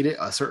you beat it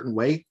a certain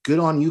way, good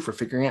on you for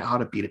figuring out how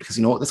to beat it, because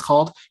you know what that's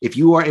called? If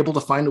you are able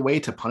to find a way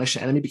to punish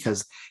an enemy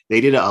because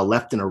they did a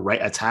left and a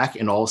right attack,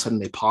 and all of a sudden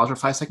they pause for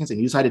 5 seconds and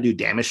you decide to do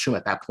damage to them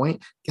at that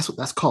point, guess what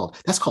that's called?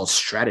 That's called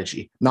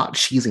strategy, not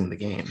cheesing the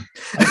game.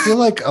 I feel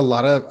like a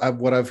lot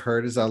of what I've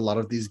heard is that a lot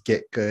of these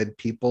get good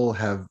people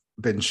have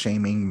been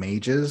shaming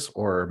mages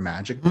or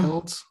magic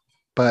builds.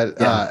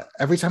 But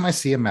every time I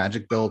see a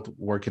magic build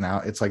working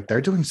out, it's like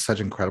they're doing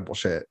such incredible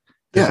shit.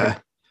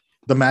 Like,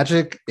 the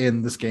magic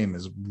in this game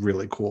is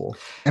really cool.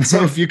 And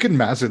so if you can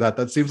master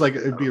that seems like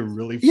it'd be a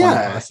really fun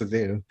class to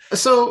do.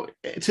 So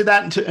to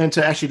that,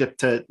 to actually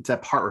to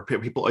that part where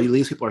people, at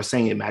least people are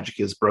saying that magic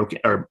is broken,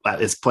 or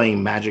is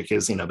playing magic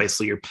is,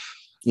 basically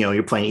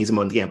you're playing easy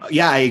mode in the game.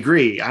 Yeah, I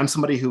agree. I'm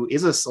somebody who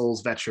is a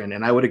Souls veteran,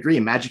 and I would agree.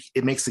 Magic,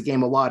 it makes the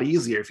game a lot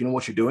easier. If you know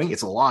what you're doing,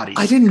 it's a lot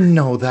easier. I didn't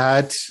know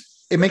that.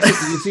 It makes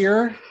it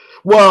easier.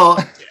 Well,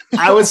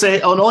 I would say,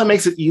 no, it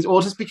makes it easy.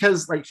 Well, just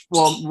because,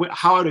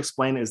 how I would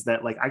explain is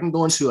that, I can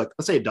go into,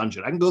 let's say a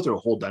dungeon. I can go through a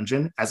whole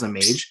dungeon as a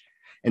mage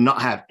and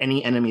not have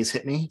any enemies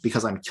hit me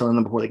because I'm killing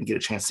them before they can get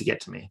a chance to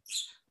get to me.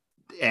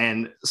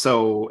 And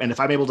if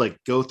I'm able to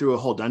go through a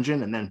whole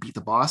dungeon and then beat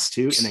the boss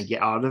too, and then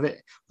get out of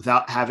it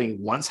without having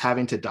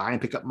to die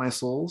and pick up my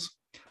souls.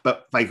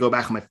 But if I go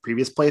back on my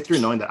previous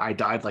playthrough, knowing that I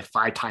died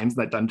 5 times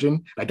in that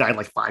dungeon, I died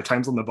 5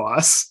 times on the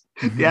boss.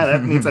 Yeah,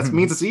 that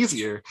means it's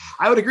easier.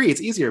 I would agree, it's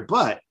easier.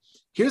 But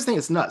here's the thing,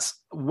 it's nuts.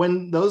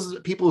 When those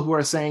people who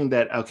are saying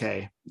that,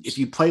 okay, if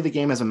you play the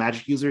game as a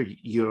magic user,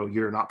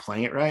 you're not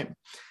playing it right.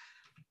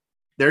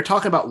 They're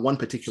talking about one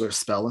particular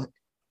spell,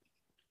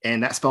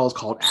 and that spell is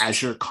called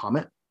Azure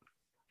Comet.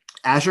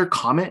 Azure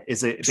Comet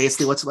is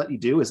basically what's let you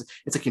do is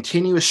it's a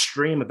continuous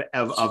stream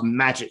of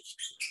magic,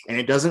 and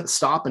it doesn't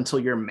stop until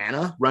your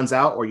mana runs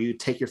out or you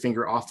take your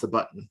finger off the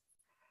button.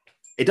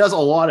 It does a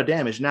lot of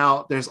damage.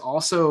 Now, there's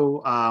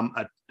also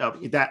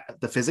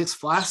the physics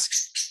flask.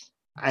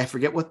 I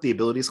forget what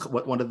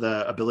one of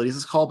the abilities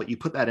is called, but you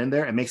put that in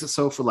there and makes it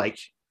so for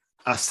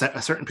a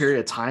certain period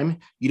of time,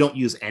 you don't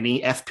use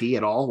any FP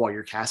at all while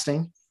you're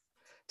casting.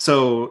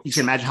 So you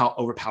can imagine how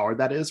overpowered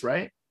that is,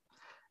 right?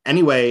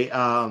 Anyway,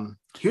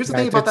 here's the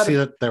thing about that. I see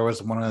that there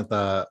was one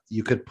of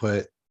you could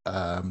put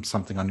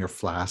something on your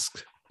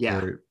flask.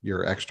 Yeah.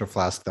 Your extra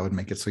flask that would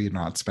make it so you're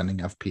not spending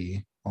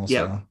FP also.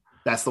 Yeah.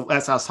 That's what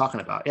I was talking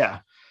about. Yeah.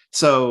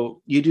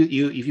 So if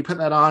you put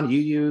that on, you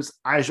use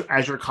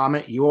Azure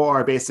Comet, you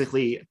are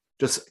basically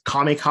just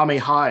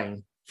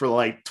Kame-Kame-Haing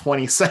for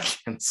 20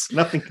 seconds.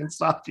 Nothing can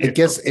stop you. I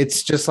guess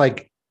it's just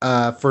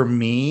for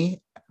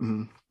me,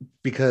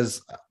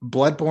 because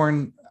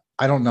Bloodborne,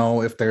 I don't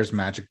know if there's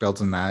magic builds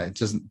in that.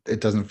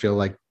 It doesn't feel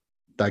like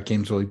that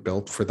game's really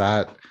built for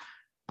that.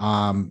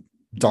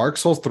 Dark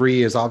Souls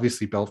 3 is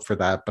obviously built for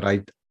that, but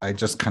I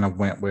just kind of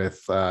went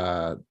with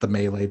the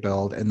melee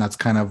build, and that's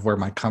kind of where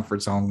my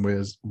comfort zone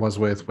was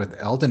with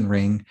Elden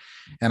Ring.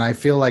 And I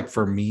feel like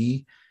for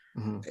me,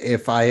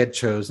 if I had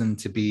chosen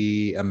to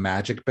be a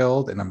magic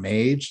build and a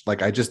mage,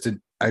 like I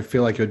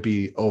feel like it would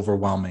be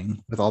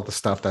overwhelming with all the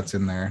stuff that's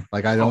in there.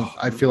 Like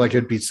I feel like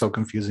it'd be so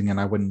confusing and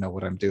I wouldn't know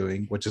what I'm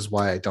doing, which is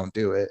why I don't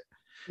do it.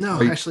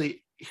 No,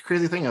 actually,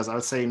 crazy thing is, I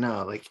would say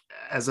no. Like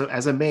as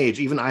a mage,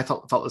 even I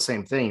felt the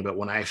same thing. But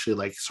when I actually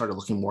like started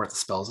looking more at the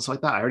spells and stuff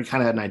like that, I already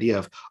kind of had an idea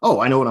of, oh,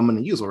 I know what I'm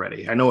going to use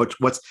already. I know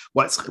what's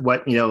what's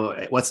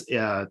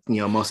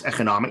most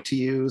economic to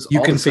use.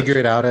 You can figure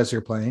it out as you're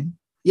playing.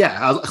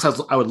 Yeah,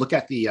 I would look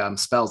at the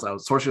spells that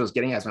I was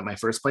getting as my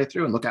first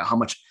playthrough, and look at how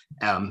much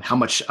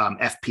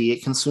FP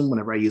it consumed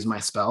whenever I use my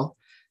spell.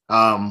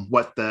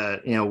 What the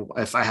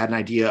if I had an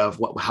idea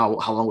of how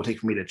long it would take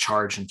for me to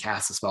charge and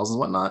cast the spells and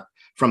whatnot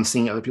from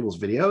seeing other people's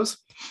videos,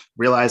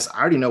 realize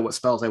I already know what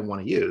spells I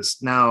want to use.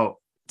 Now,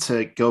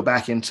 to go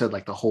back into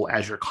like the whole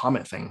Azure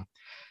Comet thing,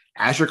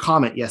 Azure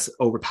Comet, yes,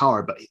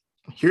 overpowered, but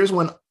here's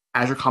when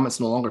Azure Comet's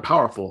no longer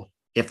powerful.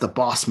 If the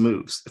boss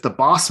moves,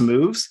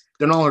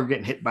 they're no longer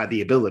getting hit by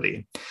the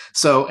ability.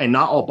 So, and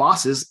not all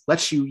bosses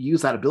let you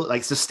use that ability,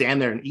 like just stand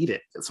there and eat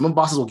it. Some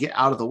bosses will get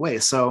out of the way.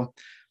 So,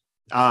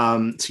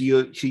 to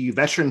you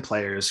veteran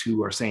players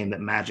who are saying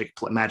that magic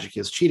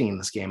is cheating in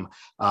this game,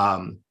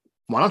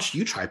 why don't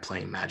you try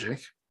playing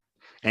magic?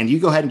 And you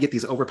go ahead and get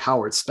these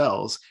overpowered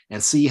spells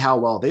and see how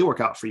well they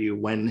work out for you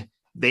when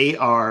they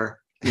are,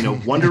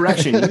 one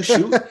direction you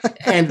shoot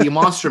and the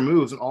monster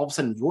moves and all of a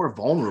sudden you're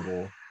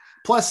vulnerable.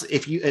 Plus,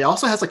 it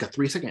also has like a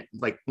 3 second,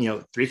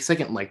 3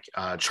 second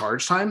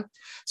charge time.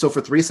 So for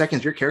 3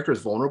 seconds, your character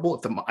is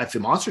vulnerable. If the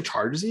monster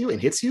charges you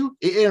and hits you,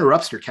 it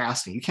interrupts your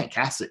casting. You can't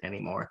cast it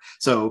anymore.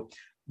 So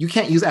you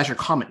can't use Azure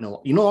Comet.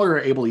 You no longer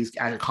are able to use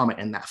Azure Comet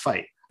in that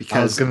fight. Because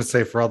I was going to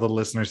say, for all the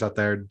listeners out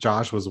there,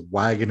 Josh was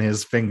wagging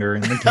his finger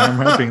in the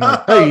camera, being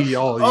like, "Hey,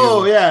 all you."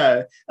 Oh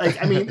yeah,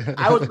 like I mean,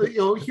 I would.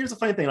 Here's the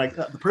funny thing: like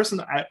the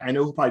person I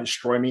know who probably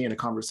destroy me in a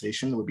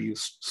conversation would be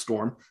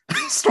Storm.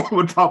 Storm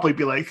would probably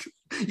be like,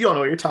 "You don't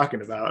know what you're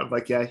talking about." I'm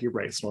like, "Yeah, you're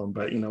right, Storm,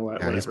 but you know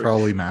what? Yeah, he's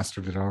probably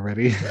mastered it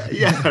already."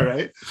 Yeah,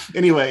 right.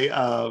 Anyway,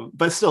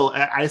 but still,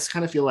 I just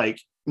kind of feel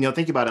like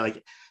think about it.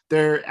 Like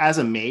as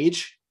a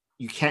mage,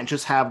 you can't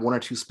just have 1 or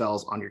 2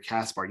 spells on your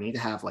cast bar. You need to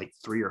have like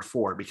 3 or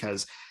 4,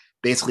 because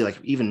basically, like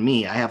even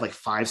me, I have like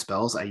 5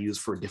 spells I use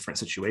for different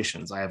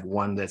situations. I have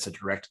one that's a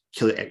direct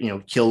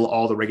kill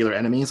all the regular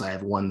enemies. I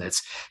have one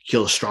that's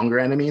kill stronger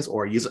enemies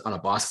or use it on a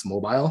boss that's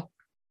mobile.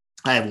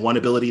 I have one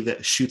ability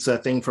that shoots a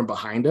thing from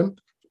behind him,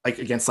 like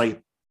against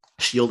like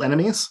shield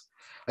enemies.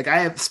 Like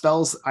I have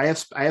spells. I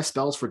have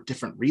spells for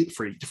different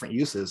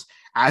uses.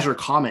 Azure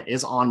Comet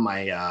is on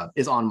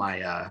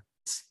my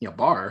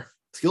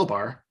skill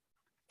bar,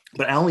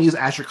 but I only use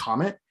Azure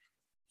Comet.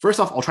 First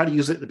off, I'll try to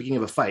use it at the beginning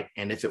of a fight.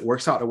 And if it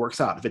works out, it works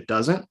out. If it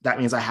doesn't, that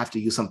means I have to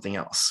use something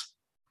else.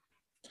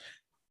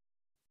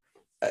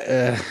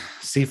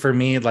 See, for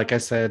me, like I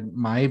said,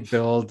 my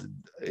build,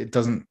 it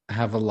doesn't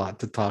have a lot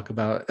to talk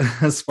about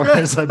as far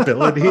as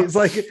abilities.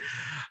 Like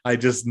I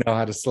just know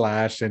how to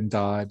slash and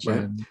dodge. Right.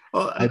 And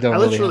I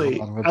literally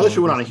went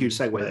on a huge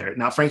segue there.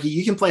 Now, Frankie,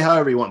 you can play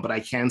however you want, but I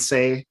can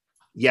say,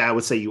 yeah, I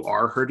would say you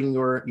are hurting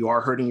your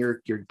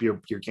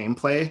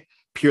gameplay.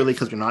 Purely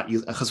because you're not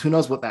using, because who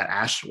knows what that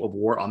Ash of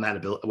War on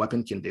that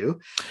weapon can do.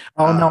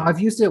 Oh no, I've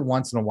used it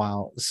once in a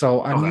while.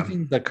 So I'm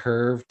using the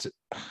curved.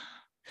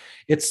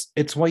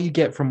 It's what you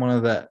get from one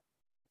of the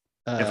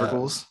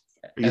Evergals.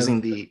 Are using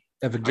the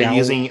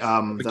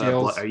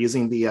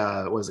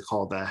what is it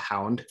called? The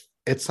Hound.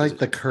 It's like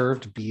the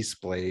curved beast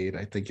blade,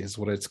 I think is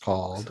what it's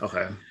called.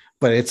 Okay.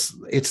 But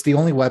it's the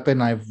only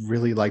weapon I've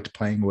really liked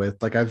playing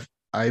with. Like I've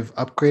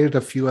upgraded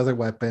a few other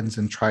weapons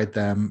and tried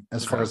them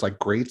as far as like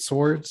great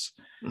swords.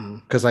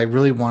 Because I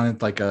really wanted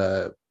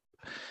so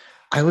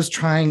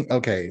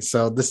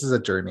this is a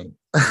journey.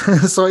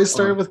 So I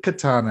started with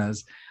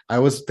katanas. I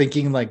was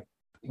thinking like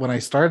when I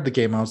started the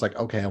game, I was like,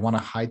 okay, I want a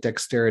high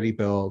dexterity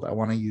build. I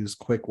want to use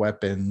quick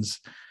weapons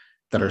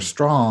that are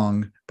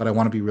strong, but I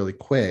want to be really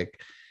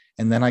quick.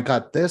 And then I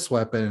got this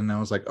weapon and I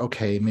was like,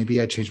 okay,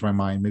 maybe I changed my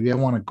mind. Maybe I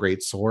want a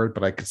great sword,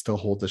 but I could still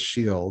hold the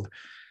shield.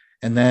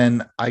 And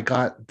then I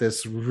got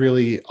this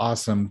really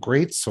awesome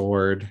great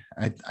sword.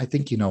 I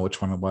think you know which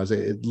one it was.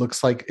 It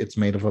looks like it's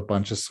made of a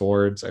bunch of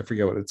swords. I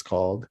forget what it's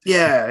called.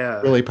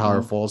 Yeah. Really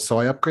powerful. So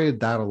I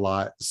upgraded that a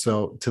lot.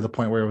 So to the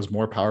point where it was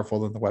more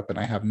powerful than the weapon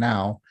I have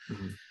now.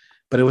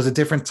 But it was a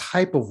different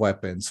type of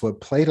weapon. So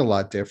it played a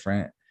lot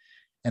different.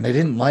 And I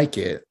didn't like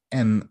it.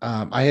 And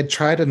I had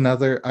tried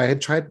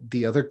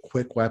the other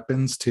quick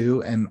weapons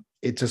too. And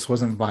it just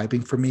wasn't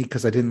vibing for me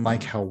because I didn't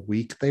like how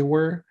weak they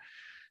were.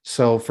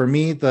 So for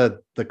me,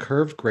 the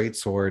curved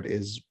greatsword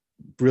is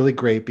really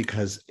great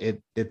because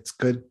it's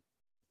good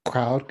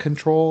crowd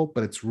control,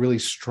 but it's really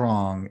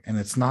strong and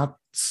it's not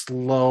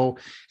slow.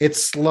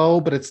 It's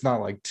slow, but it's not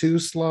like too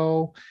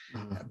slow.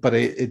 But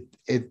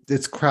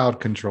it's crowd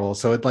control,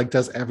 so it like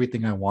does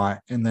everything I want.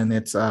 And then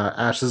it's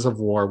Ashes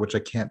of War, which I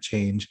can't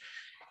change.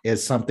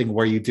 is something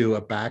where you do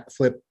a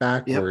backflip Yep.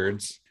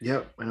 backwards,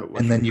 Yep. I know what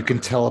and you're then you can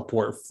talking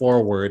teleport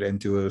forward and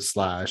do a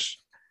slash.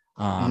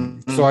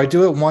 about. So I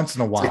do it once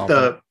in a It's like while,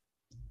 but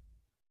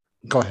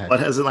the go ahead. blood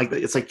has it like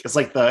it's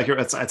like the here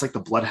it's like the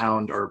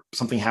bloodhound or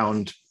something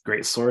hound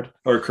great sword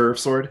or curved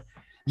sword.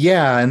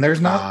 Yeah, and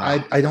there's not.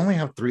 Ah, I only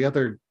have three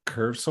other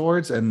curved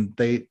swords, and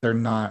they're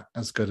not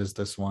as good as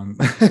this one.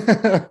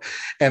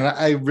 And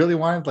I really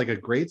wanted like a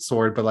great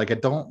sword, but like I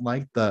don't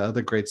like the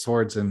other great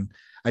swords, and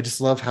I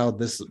just love how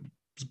this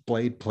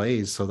blade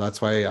plays. So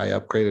that's why I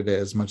upgraded it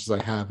as much as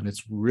I have, and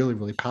it's really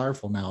really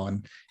powerful now,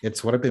 and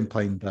it's what I've been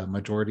playing the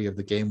majority of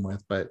the game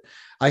with. But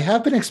I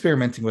have been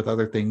experimenting with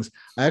other things.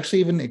 I actually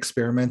even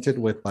experimented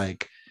with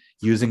like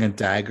using a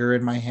dagger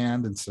in my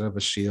hand instead of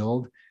a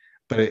shield,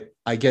 but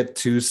I get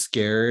too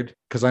scared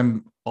because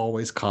I'm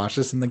always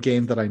cautious in the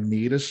game that I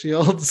need a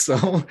shield. So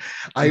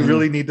I mhm.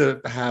 really need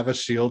to have a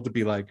shield to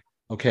be like,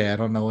 okay, I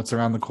don't know what's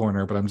around the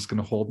corner, but I'm just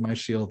going to hold my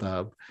shield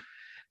up.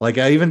 Like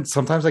I even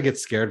sometimes I get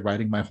scared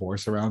riding my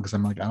horse around because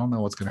I'm like, I don't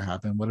know what's gonna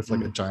happen. What if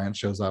like a Mm. giant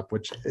shows up,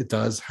 which it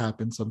does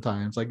happen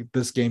sometimes. Like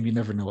this game, you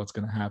never know what's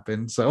gonna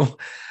happen. So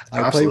I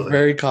play Absolutely.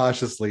 very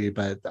cautiously,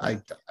 but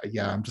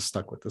yeah, I'm just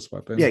stuck with this Yeah,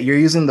 weapon. you're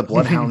using the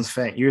Bloodhound's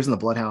Fang. You're using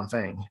the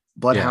Yeah,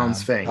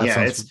 Bloodhound's Fang. that Yeah,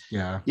 sounds it's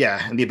yeah.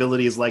 yeah, and the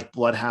ability is like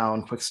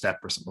Bloodhound Quick Step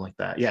or something like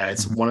that. Yeah,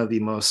 it's Mhm. one of the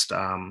most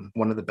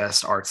one of the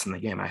best arts in the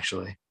game,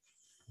 actually.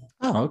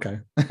 Oh, okay.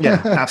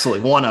 Yeah,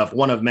 absolutely. One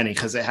of many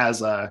because it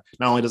has not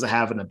only does it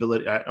have an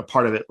ability, a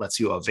part of it lets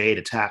you evade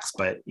attacks,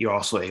 but you're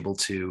also able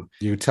to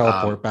You um,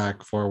 teleport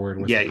back forward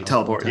with a yeah, you powerful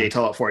teleport. Yeah, you attack.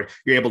 teleport.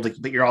 You're able to,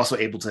 but you're also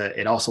able to.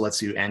 It also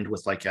lets you end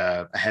with like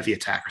a heavy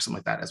attack or something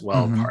like that as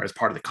well. Mhm. As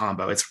part of the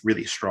combo, it's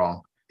really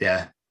strong.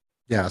 Yeah,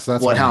 Yeah, so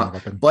that's my main Bloodhound,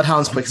 weapon.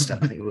 Bloodhound's Quick Step,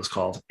 I think it was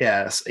called.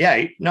 Yes,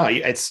 yeah. No,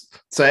 it's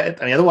so.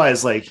 I mean,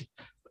 otherwise, like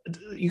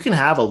you can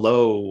have a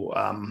low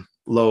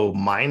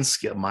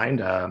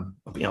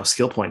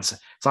skill points.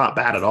 It's not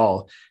bad at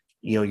all.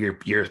 You know,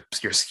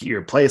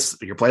 your play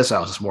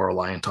style is just more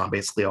reliant on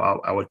basically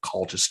I would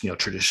call just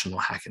traditional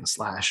hack and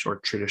slash or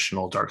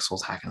traditional Dark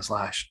Souls hack and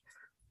slash.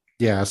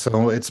 Yeah,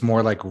 so it's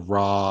more like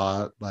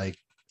raw, like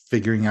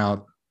figuring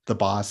out the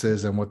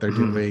bosses and what they're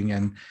Mhm. doing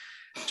and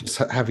just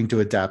having to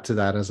adapt to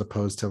that as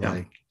opposed to Yeah.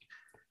 like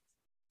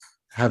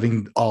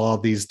having all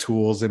of these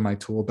tools in my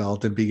tool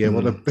belt and being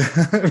able to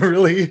Mhm.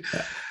 really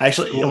Yeah.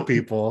 Actually, school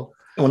people.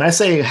 when I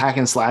say hack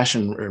and slash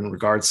in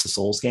regards to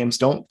Souls games,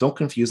 don't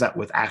confuse that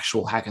with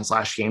actual hack and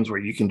slash games where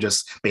you can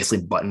just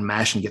basically button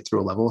mash and get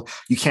through a level.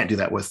 You can't do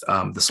that with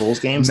the Souls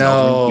games and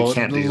Elden Ring. You No,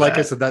 can't do like I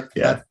that. said, that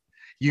Yeah, that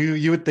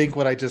you would think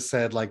what I just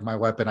said, like my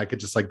weapon, I could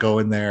just like go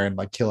in there and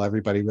like kill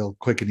everybody real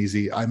quick and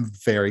easy. I'm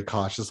very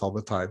cautious all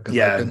the time because I've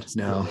yeah, been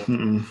no,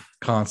 spoiled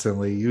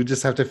constantly. You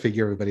just have to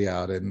figure everybody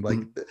out, and like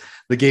mm.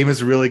 the game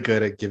is really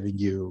good at giving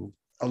you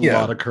a lot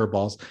Yeah, of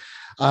curveballs.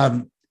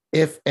 Um,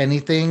 if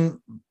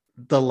anything,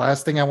 the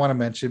last thing I want to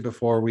mention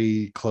before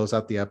we close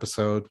out the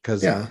episode,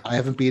 because yeah, I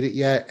haven't beat it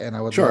yet, and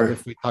I would love sure,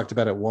 if we talked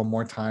about it one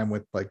more time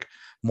with like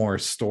more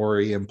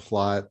story and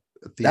plot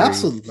theories. But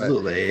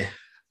absolutely.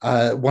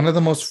 one of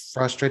the most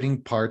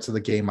frustrating parts of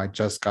the game I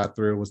just got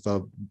through was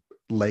the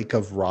Lake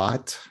of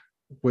Rot,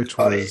 which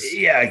was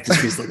Yeah, I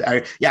just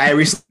recently, I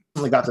recently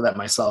got to that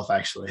myself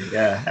actually.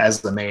 Yeah,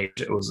 as the mage,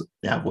 it was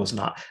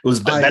not. It was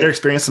better I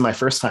experience than my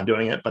first time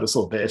doing it, but it's a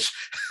little bitch.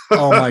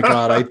 oh my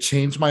god, I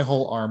changed my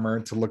whole armor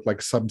to look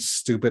like some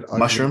stupid ugly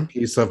Mushroom.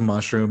 piece of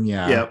mushroom.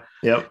 Yeah. Yep,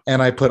 yep,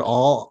 And I put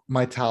all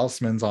my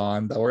talismans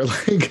on that were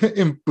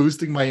like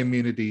boosting my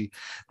immunity.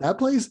 That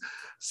place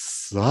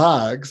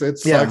sucks. It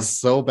sucks yeah.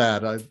 so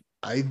bad.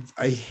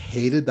 I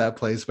hated that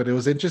place, but it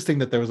was interesting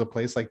that there was a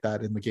place like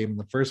that in the game in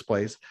the first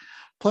place.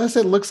 Plus,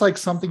 it looks like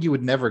something you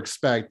would never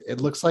expect.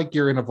 It looks like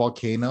you're in a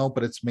volcano,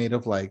 but it's made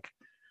of like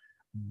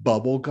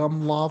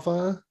bubblegum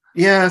lava.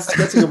 Yeah,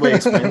 that's a good way to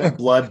explain it.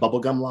 Blood,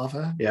 bubblegum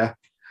lava. Yeah.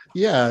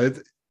 Yeah,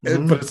 but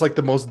Hmm. it's like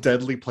the most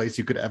deadly place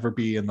you could ever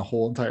be in the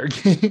whole entire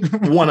game.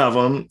 One of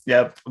them.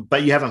 Yep.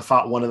 But you haven't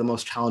fought one of the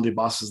most challenging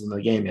bosses in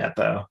the game yet,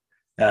 though.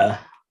 Yeah.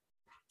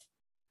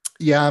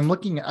 Yeah,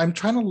 I'm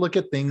trying to look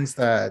at things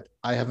that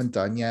I haven't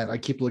done yet. I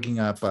keep looking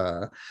up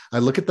I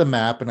look at the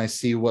map and I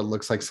see what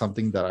looks like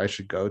something that I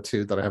should go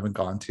to that I haven't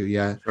gone to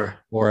yet, Sure.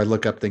 or I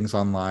look up things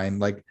online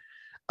like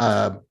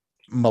uh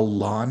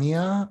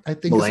Melania, I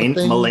think is a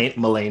thing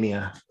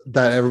Melania.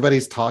 that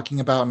everybody's talking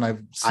about, and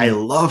I've I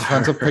seen love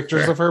tons of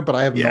pictures of her. her, but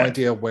I have no Yeah.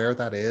 idea where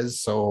that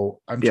is, so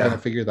I'm trying to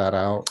Yeah. figure that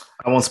out.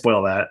 I won't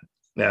spoil that.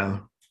 Yeah.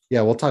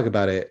 Yeah, we'll talk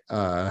about it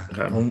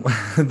Okay.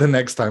 the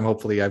next time.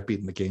 Hopefully I've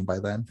beaten the game by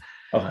then.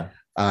 Okay.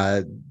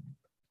 uh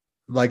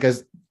like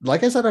as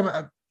like I said,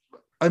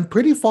 I'm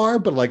pretty far,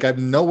 but like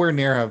I'm nowhere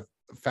near have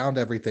found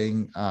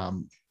everything.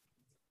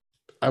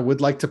 I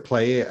would like to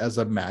play as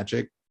a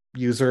magic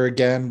user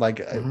again. Like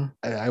Hmm.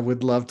 I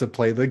would love to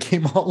play the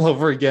game all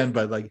over again,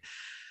 but like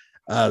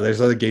there's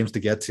other games to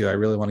get to. I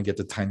really want to get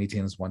to Tiny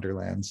Tina's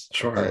Wonderlands,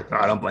 Sure. but No,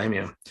 I don't blame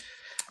you.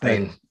 I uh,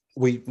 mean,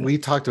 we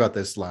talked about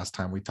this last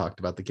time we talked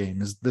about the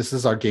game. Is this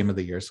is our game of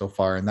the year so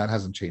far, and that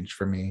hasn't changed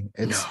for me.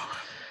 no.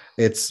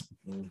 It's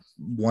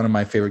one of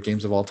my favorite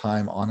games of all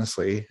time.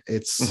 Honestly,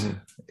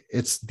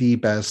 it's the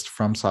best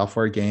From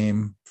Software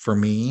game for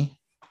me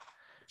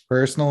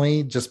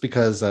personally, just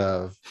because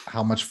of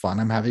how much fun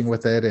I'm having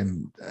with it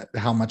and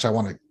how much I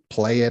want to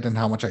play it and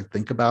how much I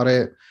think about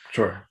it.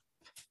 Sure.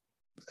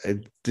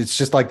 It's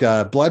just like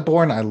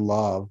Bloodborne. I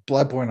love,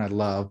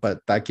 but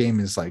that game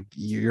is like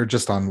you're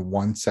just on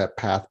one set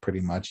path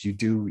pretty much.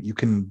 You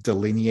can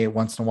delineate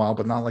once in a while,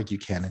 but not like you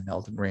can in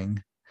Elden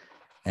Ring.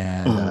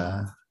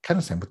 And kind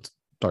of same with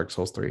Dark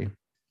Souls 3.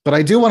 But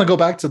I do want to go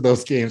back to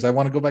those games. I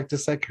want to go back to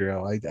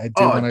Sekiro. I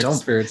do want to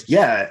experience.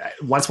 Yeah,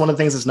 one of the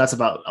things that's nuts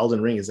about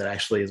Elden Ring is that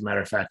actually, as a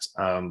matter of fact,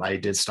 I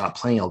did stop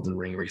playing Elden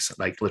Ring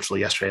recently, like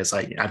literally yesterday. It's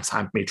like it's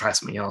time for me to try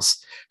something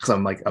else because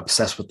I'm like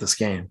obsessed with this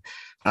game.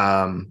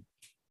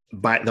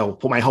 But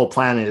my whole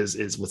plan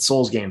is with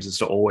Souls games is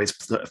to always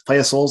play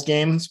a Souls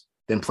games,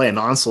 then play a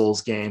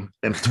non-Souls game,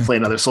 then to play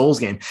another Souls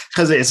game,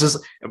 because it's just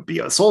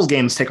Souls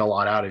games take a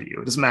lot out of you.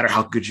 It doesn't matter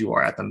how good you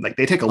are at them; like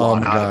they take a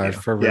lot out of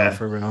you. For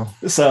real.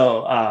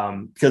 So,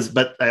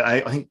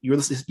 I think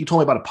you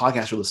told me about a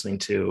podcast you're listening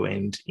to,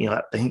 and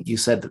I think you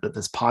said that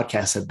this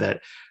podcast said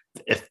that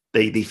if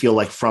they feel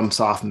like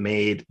FromSoft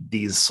made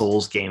these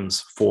Souls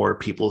games for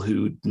people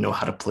who know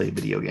how to play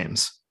video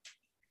games.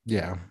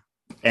 Yeah.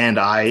 And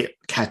I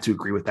had to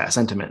agree with that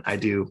sentiment.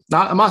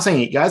 I'm not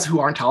saying guys who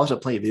aren't talented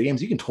at playing video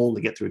games, you can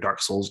totally get through a Dark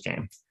Souls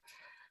game.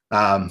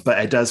 But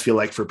it does feel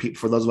like for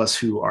those of us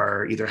who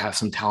are either have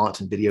some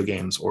talent in video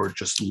games or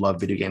just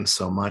love video games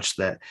so much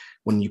that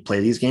when you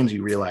play these games,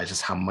 you realize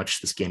just how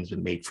much this game's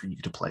been made for you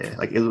to play it.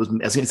 Like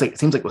it seems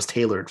like it was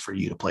tailored for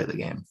you to play the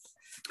game.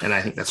 And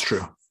I think that's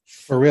true.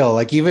 For real.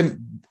 Like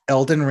even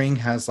Elden Ring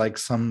has like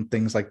some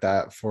things like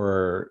that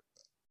for,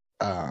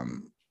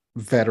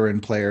 veteran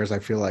players. I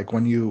feel like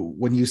when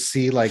you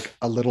see like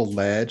a little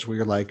ledge where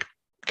you're like,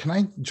 can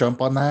I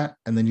jump on that?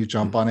 And then you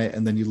jump on it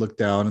and then you look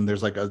down and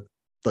there's like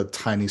the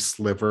tiny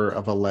sliver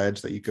of a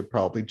ledge that you could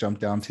probably jump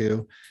down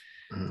to,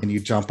 and you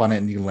jump on it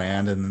and you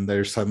land, and then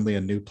there's suddenly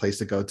a new place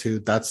to go to.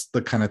 That's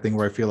the kind of thing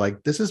where I feel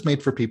like this is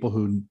made for people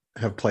who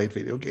have played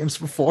video games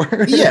before.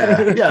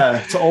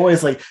 yeah. To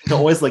always in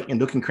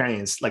nooks and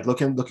crannies, like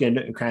looking in nooks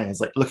and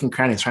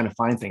crannies, trying to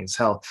find things.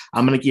 Hell,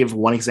 I'm gonna give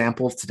one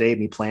example of today,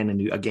 me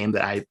playing a game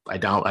that I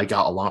got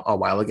a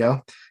while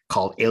ago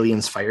called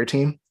Aliens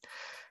Fireteam.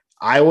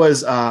 I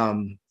was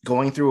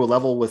going through a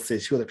level with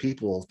two other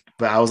people,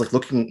 but I was like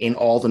looking in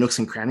all the nooks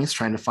and crannies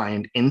trying to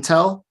find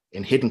intel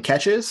and hidden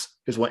catches.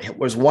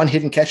 There's one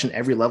hidden catch in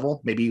every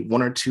level, maybe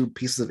one or two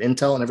pieces of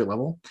intel in every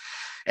level.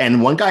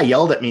 And one guy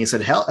yelled at me and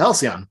said,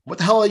 Halcyon, what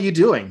the hell are you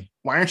doing?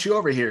 Why aren't you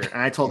over here?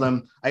 And I told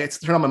him, I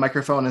turned on my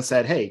microphone and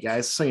said, hey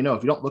guys, so you know,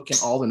 if you don't look in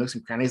all the nooks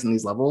and crannies in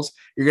these levels,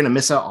 you're going to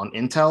miss out on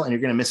intel and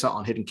you're going to miss out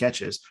on hidden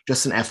catches.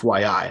 Just an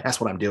FYI.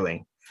 That's what I'm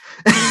doing.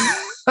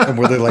 And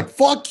were they like,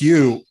 fuck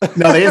you?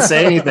 No, they didn't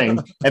say anything.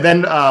 And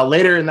then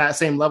later in that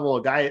same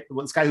level,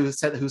 this guy who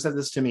said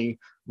this to me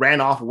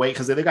ran off away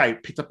because the other guy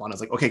picked up on it. I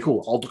was like, okay,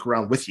 cool. I'll look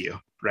around with you.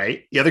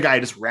 Right. The other guy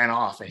just ran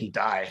off and he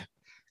died.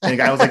 And the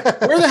guy was like,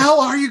 where the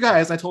hell are you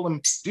guys? I told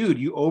him, dude,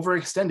 you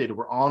overextended.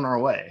 We're on our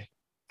way.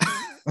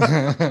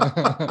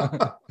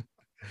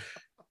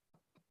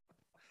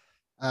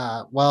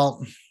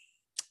 Well,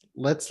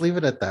 let's leave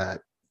it at that.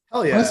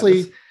 Oh yeah.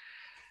 Honestly,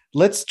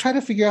 let's try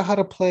to figure out how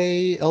to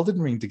play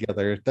Elden Ring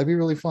together. That'd be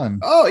really fun.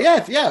 Oh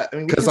yeah. I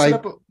mean,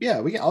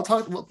 we'll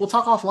talk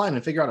offline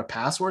and figure out a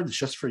password that's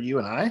just for you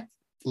and I.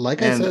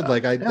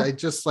 I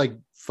just like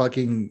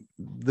fucking,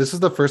 this is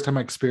the first time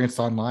I experienced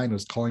online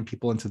was calling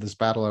people into this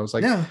battle. I was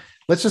like,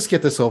 let's just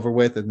get this over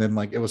with. And then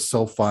like, it was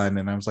so fun.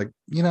 And I was like,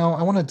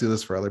 I want to do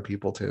this for other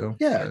people too.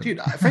 Yeah,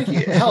 dude, Frankie,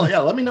 hell yeah.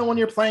 Let me know when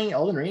you're playing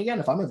Elden Ring again.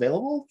 If I'm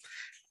available,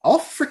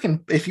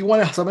 if you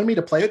want to summon me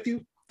to play with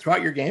you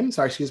throughout your game,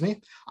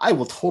 I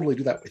will totally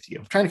do that with you.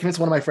 I'm trying to convince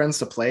one of my friends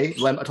to play.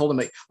 I told him,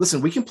 like,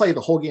 listen, we can play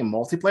the whole game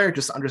multiplayer,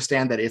 just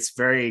understand that it's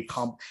very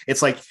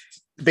it's like,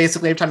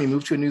 basically every time you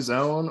move to a new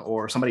zone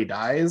or somebody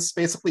dies,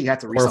 basically you have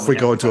to resummon. Or if we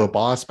go into a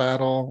boss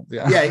battle, you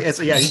have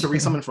to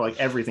resummon for like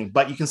everything.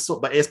 But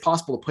it's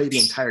possible to play the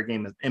entire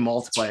game in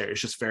multiplayer.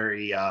 It's just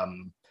very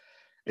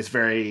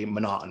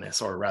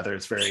monotonous, or rather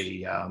it's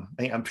very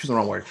I'm choosing the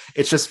wrong word.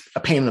 It's just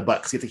a pain in the butt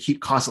because you have to keep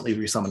constantly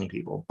resummoning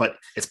people. But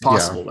it's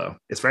possible though.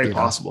 It's very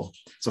possible.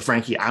 So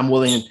Frankie, I'm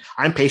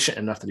patient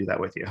enough to do that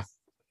with you.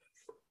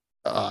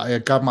 I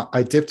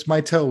dipped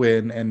my toe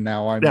in, and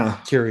now I'm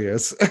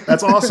curious.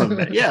 That's awesome.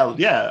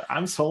 Yeah.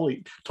 I'm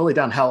totally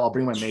down. Hell, I'll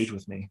bring my mage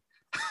with me.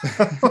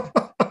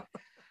 All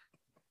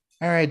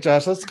right,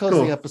 Josh, let's close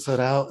the episode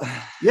out.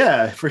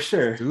 Yeah, for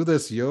sure. Do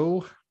this,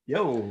 yo.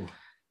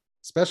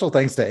 Special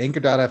thanks to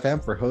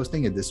Anchor.fm for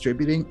hosting and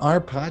distributing our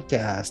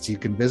podcast. You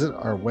can visit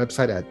our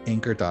website at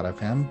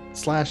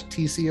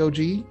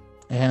anchor.fm/TCOG.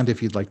 And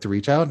if you'd like to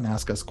reach out and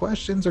ask us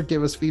questions or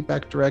give us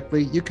feedback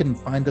directly, you can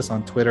find us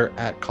on Twitter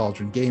at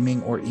Cauldron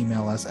Gaming or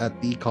email us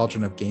at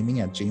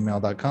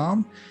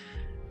thecauldronofgaming@gmail.com.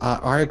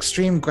 Our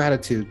extreme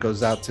gratitude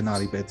goes out to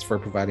Naughty Bits for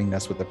providing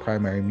us with the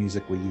primary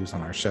music we use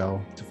on our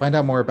show. To find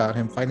out more about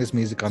him, find his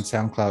music on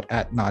SoundCloud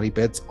at Naughty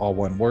Bits, all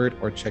one word,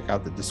 or check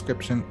out the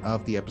description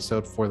of the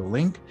episode for the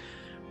link.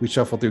 We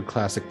shuffle through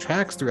classic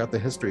tracks throughout the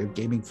history of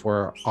gaming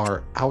for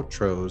our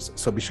outros,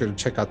 so be sure to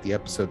check out the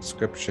episode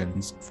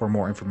descriptions for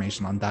more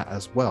information on that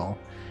as well.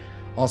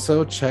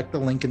 Also, check the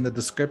link in the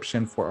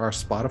description for our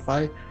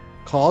Spotify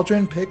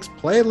Cauldron Picks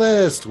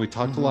playlist. We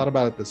talked a lot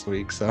about it this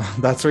week, so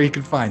that's where you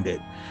can find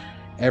it.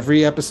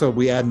 Every episode,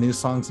 we add new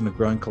songs in a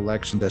growing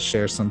collection that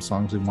shares some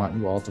songs we want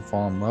you all to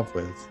fall in love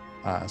with.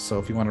 So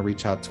if you want to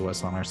reach out to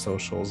us on our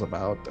socials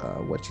about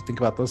what you think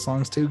about those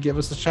songs too, give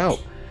us a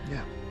shout.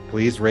 Yeah.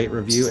 Please rate,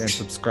 review, and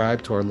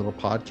subscribe to our little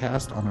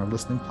podcast on our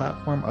listening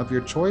platform of your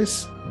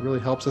choice. It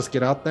really helps us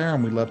get out there,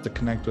 and we love to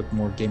connect with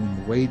more gaming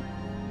We'd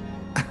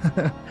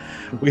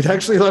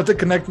actually love to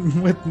connect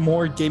with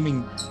more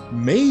gaming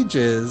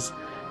mages,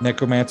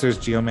 necromancers,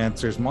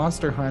 geomancers,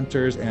 monster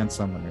hunters, and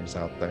summoners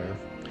out there.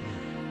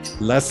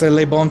 Laissez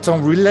les bon temps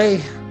rouler.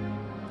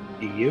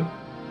 You.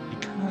 Be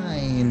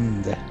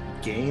kind.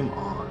 Game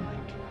on.